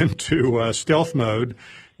into stealth mode,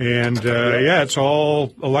 and yeah, it's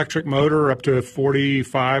all electric motor up to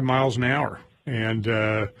 45 miles an hour, and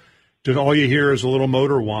just all you hear is a little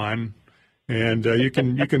motor whine. And you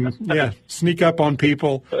can sneak up on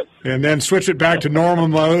people and then switch it back to normal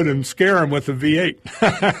mode and scare them with the V8.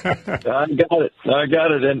 I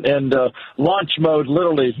got it. And launch mode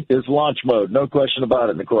literally is launch mode. No question about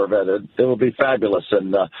it in the Corvette. It will be fabulous.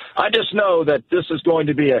 And I just know that this is going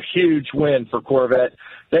to be a huge win for Corvette.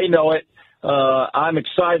 They know it. I'm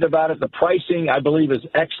excited about it. The pricing, I believe, is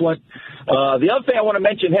excellent. The other thing I want to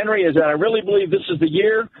mention, Henry, is that I really believe this is the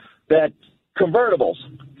year that convertibles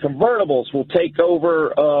will take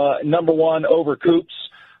over, number one, over coupes.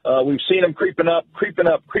 We've seen them creeping up.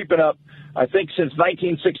 I think since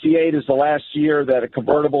 1968 is the last year that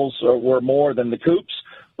convertibles were more than the coupes.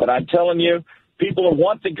 But I'm telling you, people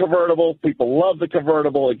want the convertible. People love the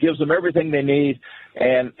convertible. It gives them everything they need.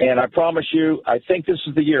 And I promise you, I think this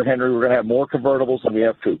is the year, Henry, we're going to have more convertibles than we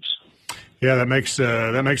have coupes. Yeah, that makes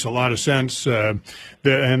a lot of sense. And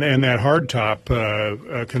that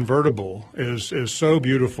hardtop convertible is so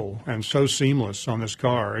beautiful and so seamless on this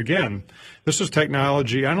car. Again, this is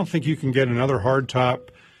technology. I don't think you can get another hardtop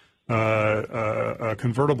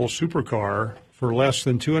convertible supercar for less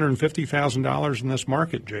than $250,000 in this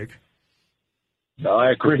market, Jake. No,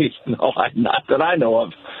 I agree. No, not that I know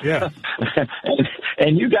of. Yeah.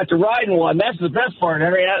 and you got to ride in one. That's the best part,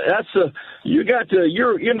 Henry.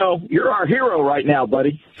 You're our hero right now,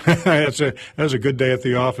 buddy. That's a good day at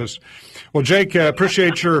the office. Well, Jake,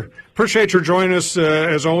 appreciate your joining us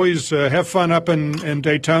as always. Have fun up in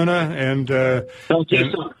Daytona, and thank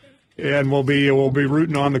you, sir. And we'll be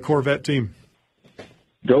rooting on the Corvette team.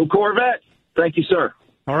 Go Corvette! Thank you, sir.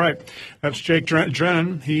 All right, that's Jake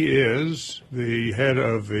Drennan. He is the head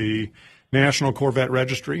of the National Corvette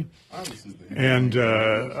Registry, and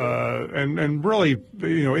really,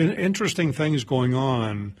 interesting things going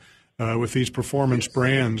on with these performance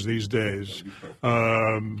brands these days.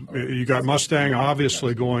 You got Mustang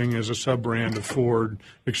obviously going as a sub-brand of Ford,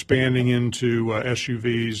 expanding into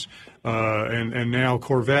SUVs, and now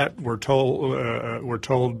Corvette. We're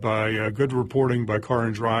told by good reporting by Car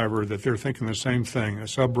and Driver that they're thinking the same thing, a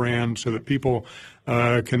sub-brand, so that people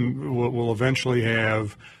will eventually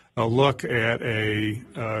have a look at a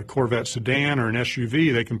Corvette sedan or an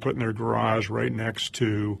SUV they can put in their garage right next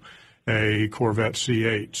to a Corvette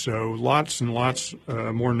C8. So lots and lots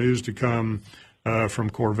more news to come from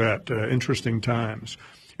Corvette. Interesting times.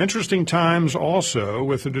 Interesting times also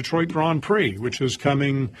with the Detroit Grand Prix, which is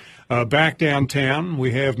coming back downtown.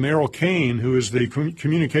 We have Merrill Kane, who is the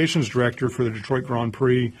communications director for the Detroit Grand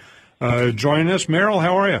Prix, joining us. Merrill,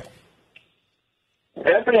 how are you?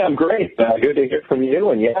 Anthony, I'm great. Good to hear from you.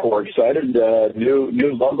 And yeah, we're excited.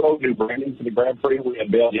 New logo, new branding for the Grand Prix we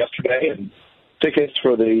unveiled yesterday, and tickets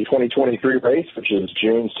for the 2023 race, which is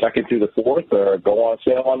June 2nd through the 4th, go on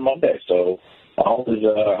sale on Monday. So all is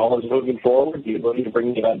moving forward. We're looking to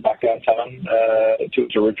bring the event back downtown to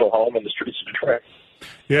its original home in the streets of Detroit.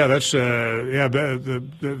 Yeah, that's the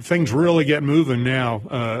things really get moving now,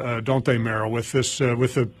 don't they, Merrill? With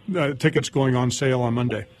the tickets going on sale on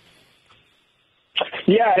Monday.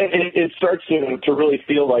 Yeah, it starts to really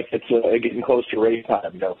feel like it's getting close to race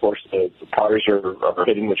time. Of course, the cars are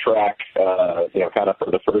hitting the track, kind of for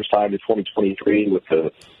the first time in 2023 with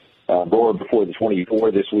the Roar Before the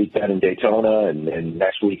 24 this weekend in Daytona, and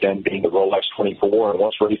next weekend being the Rolex 24. And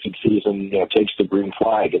once racing season, takes the green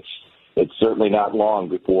flag, it's certainly not long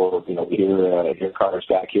before we hear cars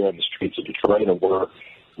back here in the streets of Detroit, and we're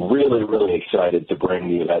really, really excited to bring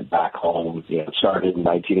the event back home. It started in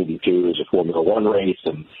 1982 as a Formula One race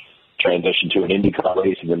and transitioned to an IndyCar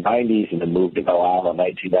race in the 90s, and then moved to Belle Isle in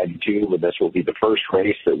 1992. And this will be the first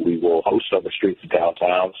race that we will host on the streets of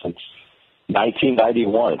downtown since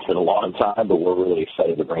 1991. It's been a long time, but we're really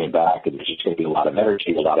excited to bring it back. And there's just going to be a lot of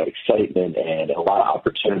energy, a lot of excitement, and a lot of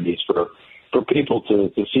opportunities for people to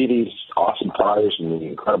see these awesome cars and the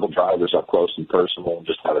incredible drivers up close and personal, and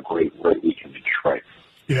just have a great weekend in Detroit.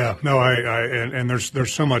 Yeah, no, and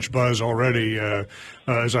there's so much buzz already.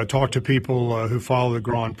 As I talk to people who follow the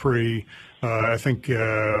Grand Prix, I think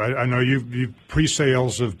I know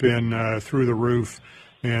pre-sales have been through the roof,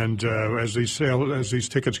 and as these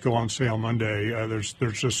tickets go on sale Monday, there's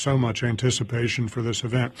just so much anticipation for this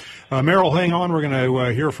event. Merrill, hang on, we're going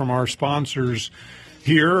to hear from our sponsors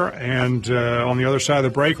here, and on the other side of the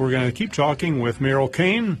break, we're going to keep talking with Merrill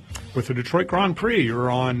Kane with the Detroit Grand Prix. You're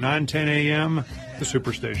on 9:10 a.m. the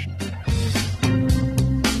Superstation.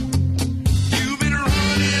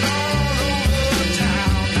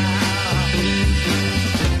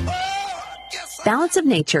 Balance of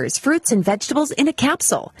Nature's fruits and vegetables in a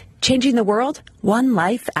capsule, changing the world one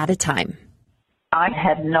life at a time. I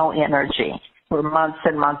had no energy. For months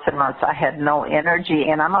and months and months, I had no energy,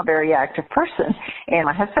 and I'm a very active person. And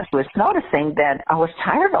my husband was noticing that I was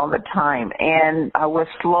tired all the time, and I was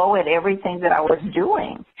slow at everything that I was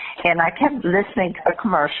doing. And I kept listening to the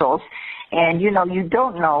commercials, and, you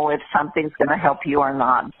don't know if something's going to help you or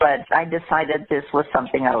not. But I decided this was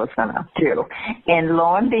something I was going to do. And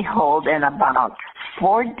lo and behold, in about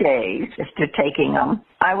 4 days after taking them,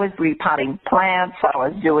 I was repotting plants. I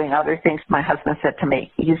was doing other things. My husband said to me,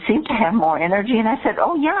 "You seem to have more energy." And I said,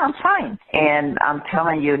 "Oh, yeah, I'm fine." And I'm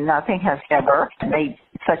telling you, nothing has ever made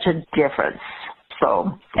such a difference.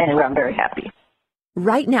 So anyway, I'm very happy.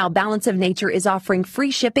 Right now, Balance of Nature is offering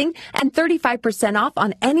free shipping and 35% off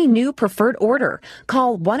on any new preferred order.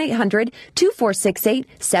 Call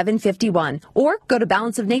 1-800-2468-751 or go to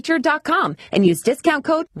balanceofnature.com and use discount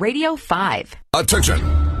code Radio5. Attention!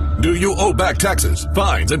 Do you owe back taxes,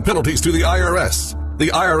 fines, and penalties to the IRS? The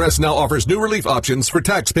IRS now offers new relief options for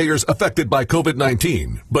taxpayers affected by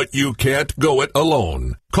COVID-19, but you can't go it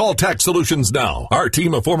alone. Call Tax Solutions now. Our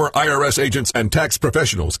team of former IRS agents and tax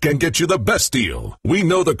professionals can get you the best deal. We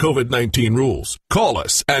know the COVID-19 rules. Call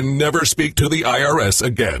us and never speak to the IRS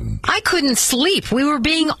again. I couldn't sleep. We were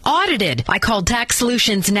being audited. I called Tax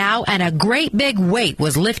Solutions now, and a great big weight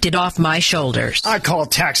was lifted off my shoulders. I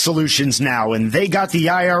called Tax Solutions now, and they got the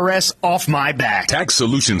IRS off my back. Tax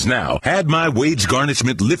Solutions Now had my wage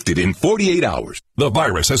garnishment lifted in 48 hours. The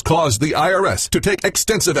virus has caused the IRS to take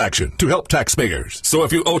extensive action to help taxpayers. So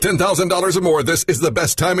if you owe $10,000 or more, this is the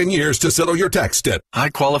best time in years to settle your tax debt. I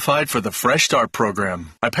qualified for the Fresh Start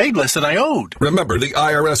program. I paid less than I owed. Remember, the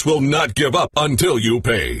IRS will not give up until you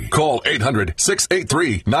pay. Call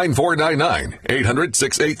 800-683-9499.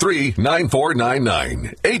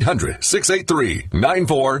 800-683-9499.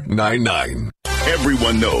 800-683-9499.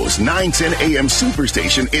 Everyone knows 910 AM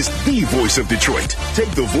Superstation is the voice of Detroit. Take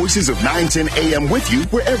the voices of 910 AM with you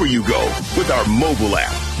wherever you go with our mobile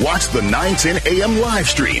app. Watch the 910 AM live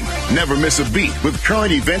stream. Never miss a beat with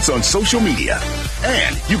current events on social media.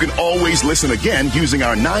 And you can always listen again using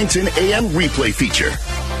our 910 AM replay feature.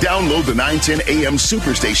 Download the 910 AM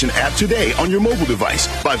Superstation app today on your mobile device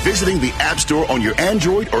by visiting the App Store on your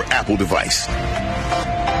Android or Apple device.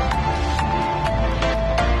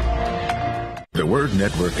 The Word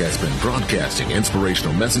Network has been broadcasting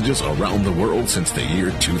inspirational messages around the world since the year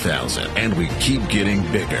 2000, and we keep getting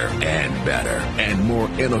bigger and better and more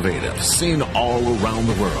innovative. Seen all around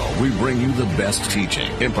the world, we bring you the best teaching,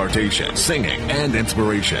 impartation, singing, and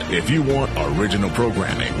inspiration. If you want original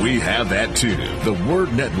programming, we have that too. The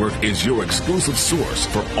Word Network is your exclusive source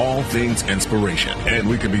for all things inspiration, and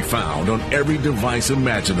we can be found on every device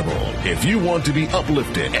imaginable. If you want to be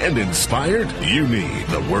uplifted and inspired, you need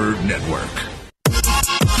the Word Network.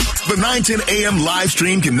 The 910 AM live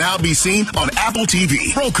stream can now be seen on Apple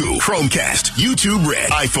TV, Roku, Chromecast, YouTube Red,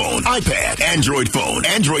 iPhone, iPad, Android phone,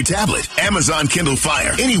 Android tablet, Amazon Kindle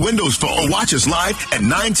Fire, any Windows phone. Or watch us live at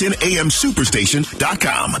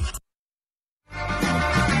 910amsuperstation.com.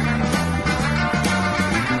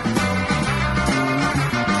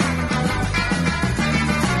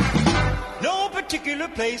 No particular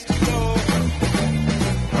place to go.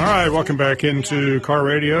 All right, welcome back into Car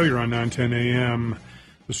Radio. You're on 910 AM.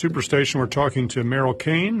 The Superstation. We're talking to Merrill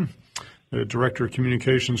Kane, the Director of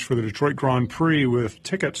Communications for the Detroit Grand Prix, with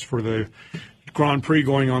tickets for the Grand Prix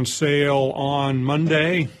going on sale on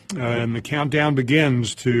Monday. And the countdown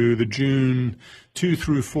begins to the June 2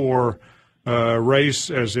 through 4 race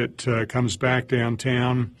as it comes back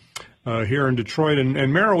downtown here in Detroit.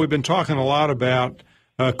 And Merrill, we've been talking a lot about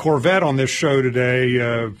Corvette on this show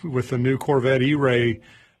today with the new Corvette E-Ray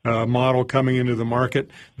model coming into the market.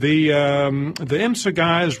 The IMSA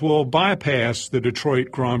guys will bypass the Detroit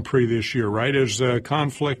Grand Prix this year, right? Is a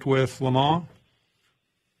conflict with Le Mans?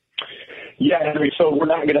 Yeah, Henry, so we're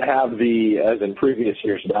not going to have as in previous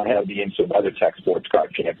years, not have the IMSA WeatherTech Sports Car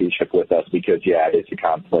Championship with us because, it's a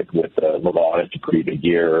conflict with Le Mans. It's a pretty big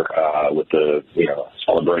year with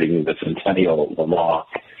celebrating the centennial of Le Mans.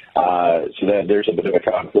 So then there's a bit of a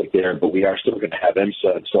conflict there, but we are still going to have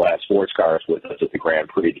IMSA and still have sports cars with us at the Grand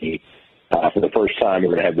Prix. For the first time, we're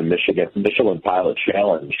going to have the Michelin Pilot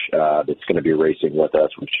Challenge that's going to be racing with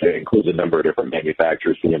us, which includes a number of different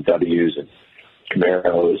manufacturers, BMWs and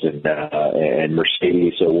Camaros and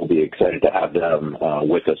Mercedes. So we'll be excited to have them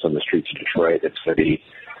with us on the streets of Detroit. It's going to be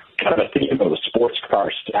kind of a theme of a sports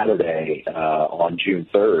car Saturday on June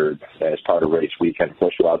 3rd as part of race weekend. Of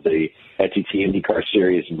course, we'll have the NTT IndyCar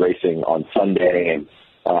Series racing on Sunday, and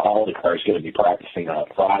all the cars going to be practicing on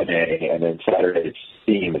Friday. And then Saturday's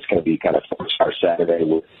theme is going to be kind of sports car Saturday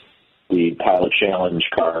with the Pilot Challenge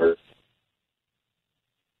car.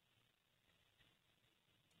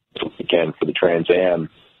 Again, for the Trans Am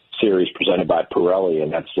Series presented by Pirelli,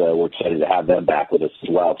 and that's we're excited to have them back with us as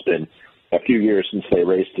well. It's been a few years since they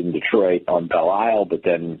raced in Detroit on Belle Isle, but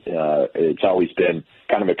then it's always been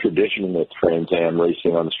kind of a tradition with Trans Am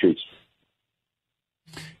racing on the streets.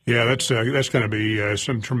 Yeah, that's going to be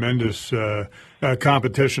some tremendous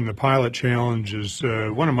competition. The Pilot Challenge is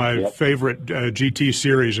one of my favorite GT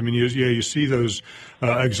series. I mean, you see those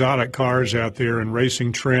exotic cars out there in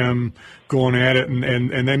racing trim going at it,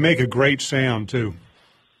 and they make a great sound too.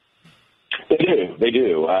 They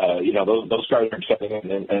do. Those cars are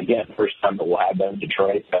exciting. And again, first time that we'll have them in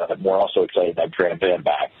Detroit. We're also excited to have Trans Am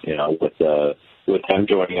back, with them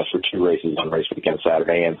joining us for two races on race weekend,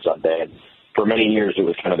 Saturday and Sunday. And for many years, it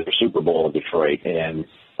was kind of their Super Bowl in Detroit. And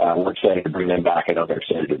we're excited to bring them back. I know they're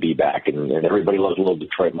excited to be back, and everybody loves a little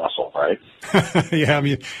Detroit muscle, right? Yeah, I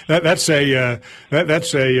mean that's a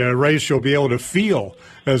race you'll be able to feel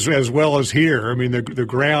as well as hear. I mean the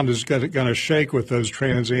ground is going to shake with those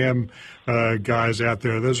Trans Am guys out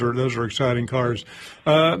there. Those are exciting cars.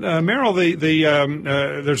 Merrill,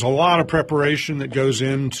 there's a lot of preparation that goes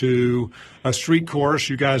into a street course.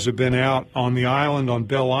 You guys have been out on the island on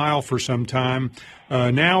Belle Isle for some time.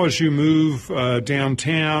 Now, as you move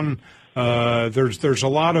downtown, there's a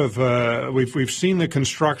lot of we've seen the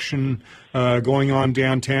construction going on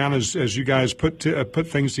downtown as you guys put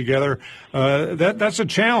things together. That's a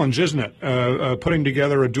challenge, isn't it? Putting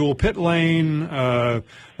together a dual pit lane,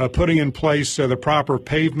 putting in place the proper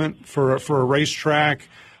pavement for a racetrack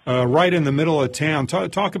right in the middle of town.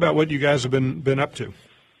 Talk about what you guys have been up to.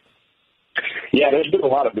 Yeah, there's been a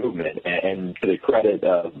lot of movement, and to the credit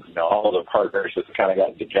of all of the partners that kind of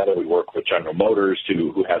got together, we work with General Motors,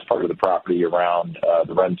 who has part of the property around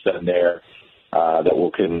the RenCen there that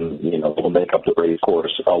will make up the race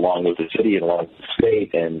course along with the city and along with the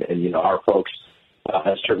state, and our folks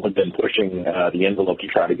have certainly been pushing the envelope to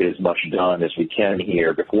try to get as much done as we can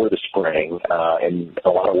here before the spring, and a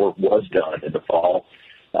lot of work was done in the fall.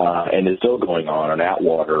 And is still going on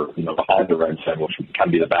Atwater, behind the RenCen, which would kind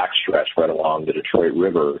of be the backstretch right along the Detroit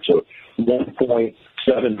River. So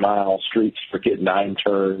 1.7-mile streets for getting 9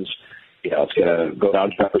 turns. It's going to go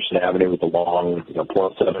down Jefferson Avenue with a long,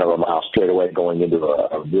 0.7-mile straightaway going into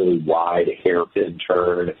a really wide hairpin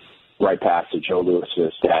turn right past the Joe Louis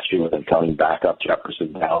statue, and then coming back up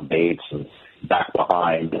Jefferson down Bates and back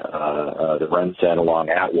behind the RenCen along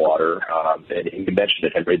Atwater. And you mentioned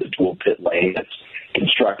it, Henry, the dual pit lane. It's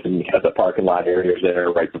constructed, and you have the parking lot areas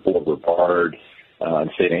there right before Brevard and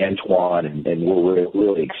St. Antoine, and we're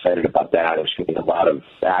really excited about that. There's going to be a lot of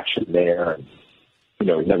action there, and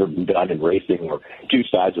it's never been done in racing where two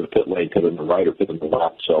sides of the pit lane pit on the right or pit on the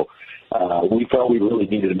left. So we felt we really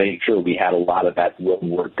needed to make sure we had a lot of that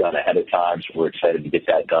work done ahead of time, so we're excited to get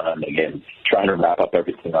that done. Again, trying to wrap up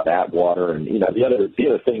everything on Atwater, and the other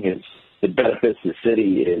thing is, that benefits the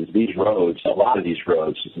city is these roads, a lot of these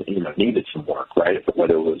roads, needed some work, right?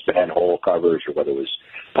 Whether it was manhole covers or whether it was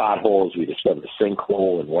potholes, we discovered a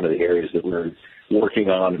sinkhole in one of the areas that we're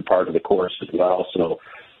working on and part of the course as well. So,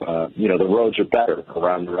 the roads are better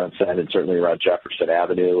around the RenCen and certainly around Jefferson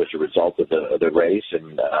Avenue as a result of the race.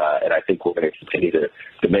 And I think we're going to continue to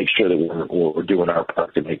make sure that we're doing our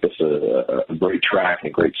part to make this a great track and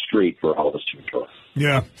a great street for all of us to enjoy.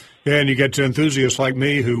 Yeah, and you get to enthusiasts like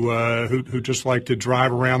me who just like to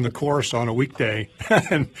drive around the course on a weekday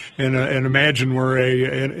and imagine we're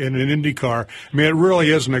in an Indy car. I mean, it really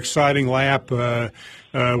is an exciting lap.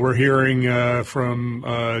 We're hearing from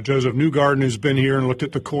Joseph Newgarden, who's been here and looked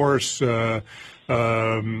at the course. Will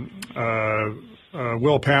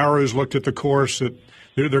Power, who's looked at the course. That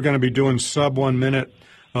they're going to be doing sub 1 minute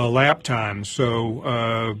lap times.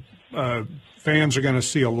 So fans are going to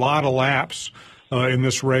see a lot of laps in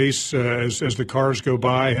this race as the cars go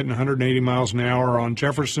by, hitting 180 miles an hour on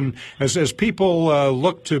Jefferson. As people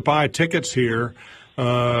look to buy tickets here,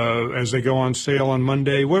 as they go on sale on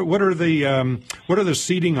Monday, what are the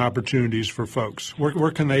seating opportunities for folks?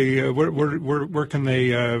 Where can they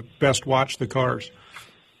best watch the cars?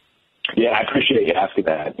 Yeah, I appreciate you asking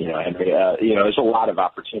that. Henry, there's a lot of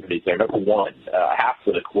opportunities there. Number one,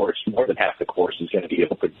 more than half the course is going to be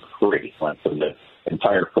open free from the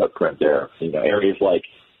entire footprint there. Areas like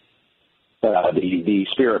the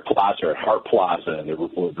Spirit Plaza or Hart Plaza,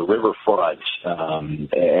 the riverfront,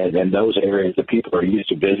 and those areas that people are used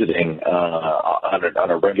to visiting on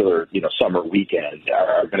a regular, summer weekend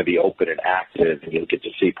are going to be open and active, and you'll get to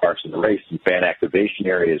see parts of the race and fan activation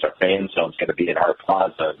areas. Our fan zone is going to be in Hart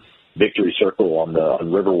Plaza, Victory Circle on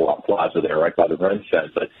Riverwalk Plaza there, right by the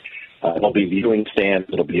RenCen. But there'll be viewing stands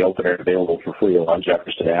that'll be open and available for free along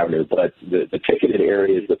Jefferson Avenue. But the ticketed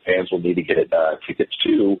areas that fans will need to get tickets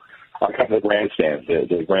to are kind of the grandstands,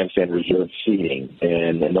 the grandstand reserved seating,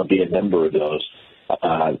 and there'll be a number of those.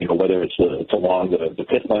 Whether it's along the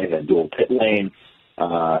pit lane and dual pit lane,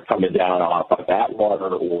 coming down off of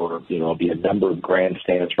Atwater, or there'll be a number of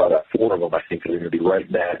grandstands, probably about 4 of them. I think they're going to be right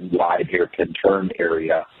in that wide hairpin turn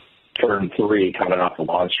area. Turn 3 coming off the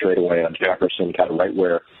lawn straightaway on Jefferson, kind of right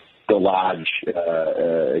where the Lodge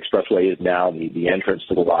Expressway is now, the entrance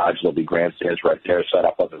to the Lodge. There'll be grandstands right there set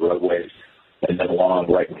up on the roadways. And then along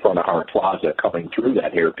right in front of Hart Plaza, coming through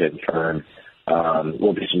that hairpin turn,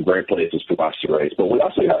 will be some great places to watch the race. But we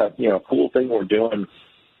also got a cool thing we're doing.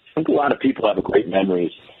 I think a lot of people have great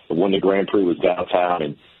memories when the Grand Prix was downtown,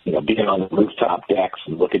 and being on the rooftop decks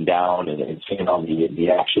and looking down and seeing all the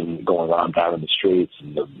action going on down in the streets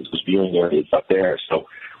and those viewing areas up there. So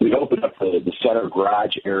we opened up the center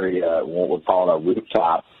garage area, what we're calling our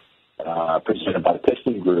rooftop, presented by the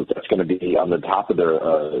Piston Group. That's going to be on the top of their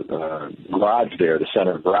garage there, the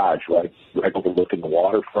center garage, right overlooking the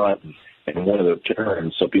waterfront and one of the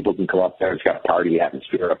turns, so people can come up there. It's got a party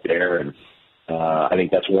atmosphere up there, and I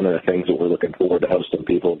think that's one of the things that we're looking forward to hosting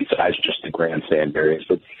people besides just the grandstand areas.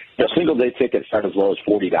 But single-day tickets start as low as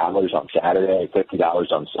 $40 on Saturday,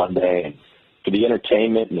 $50 on Sunday, and for the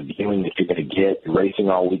entertainment and the viewing that you're going to get, racing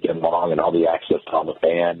all weekend long, and all the access to all the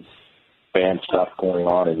fan stuff going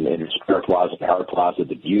on in Spirit Plaza and Howard Plaza,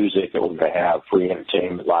 the music that we're going to have, free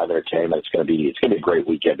entertainment, live entertainment. It's going to be a great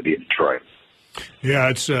weekend to be in Detroit. Yeah,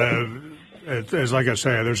 it's as like I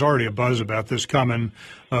say, there's already a buzz about this coming.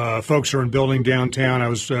 Folks are in building downtown. I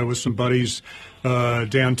was with some buddies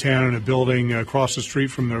downtown in a building across the street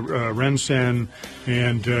from the RenCen,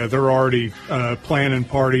 and they're already planning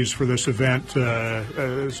parties for this event.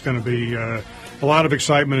 It's going to be a lot of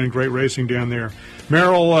excitement and great racing down there.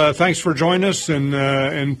 Merrill, thanks for joining us,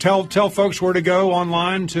 and tell folks where to go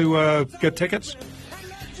online to get tickets.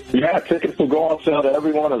 Yeah, tickets will go on sale to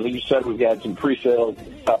everyone. As you said, we've had some pre-sale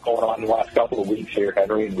stuff going on in the last couple of weeks here,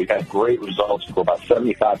 Henry, and we've had great results. We're about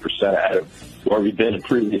 75% ahead of where we've been in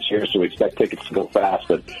previous years, so we expect tickets to go fast.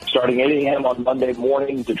 But starting 8 a.m. on Monday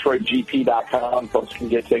morning, DetroitGP.com, folks can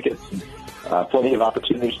get tickets. Plenty of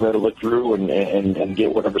opportunities there to look through and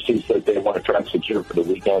get whatever seats that they want to try and secure for the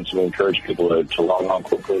weekend. So we encourage people to log on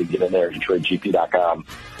quickly and get in there at DetroitGP.com.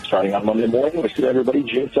 Starting on Monday morning, we'll see everybody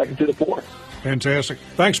June 2nd to the 4th. Fantastic.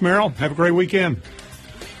 Thanks, Merrill. Have a great weekend.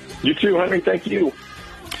 You too, Henry. Thank you.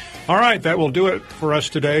 All right, that will do it for us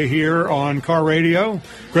today here on Car Radio.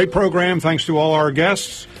 Great program. Thanks to all our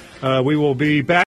guests. We will be back.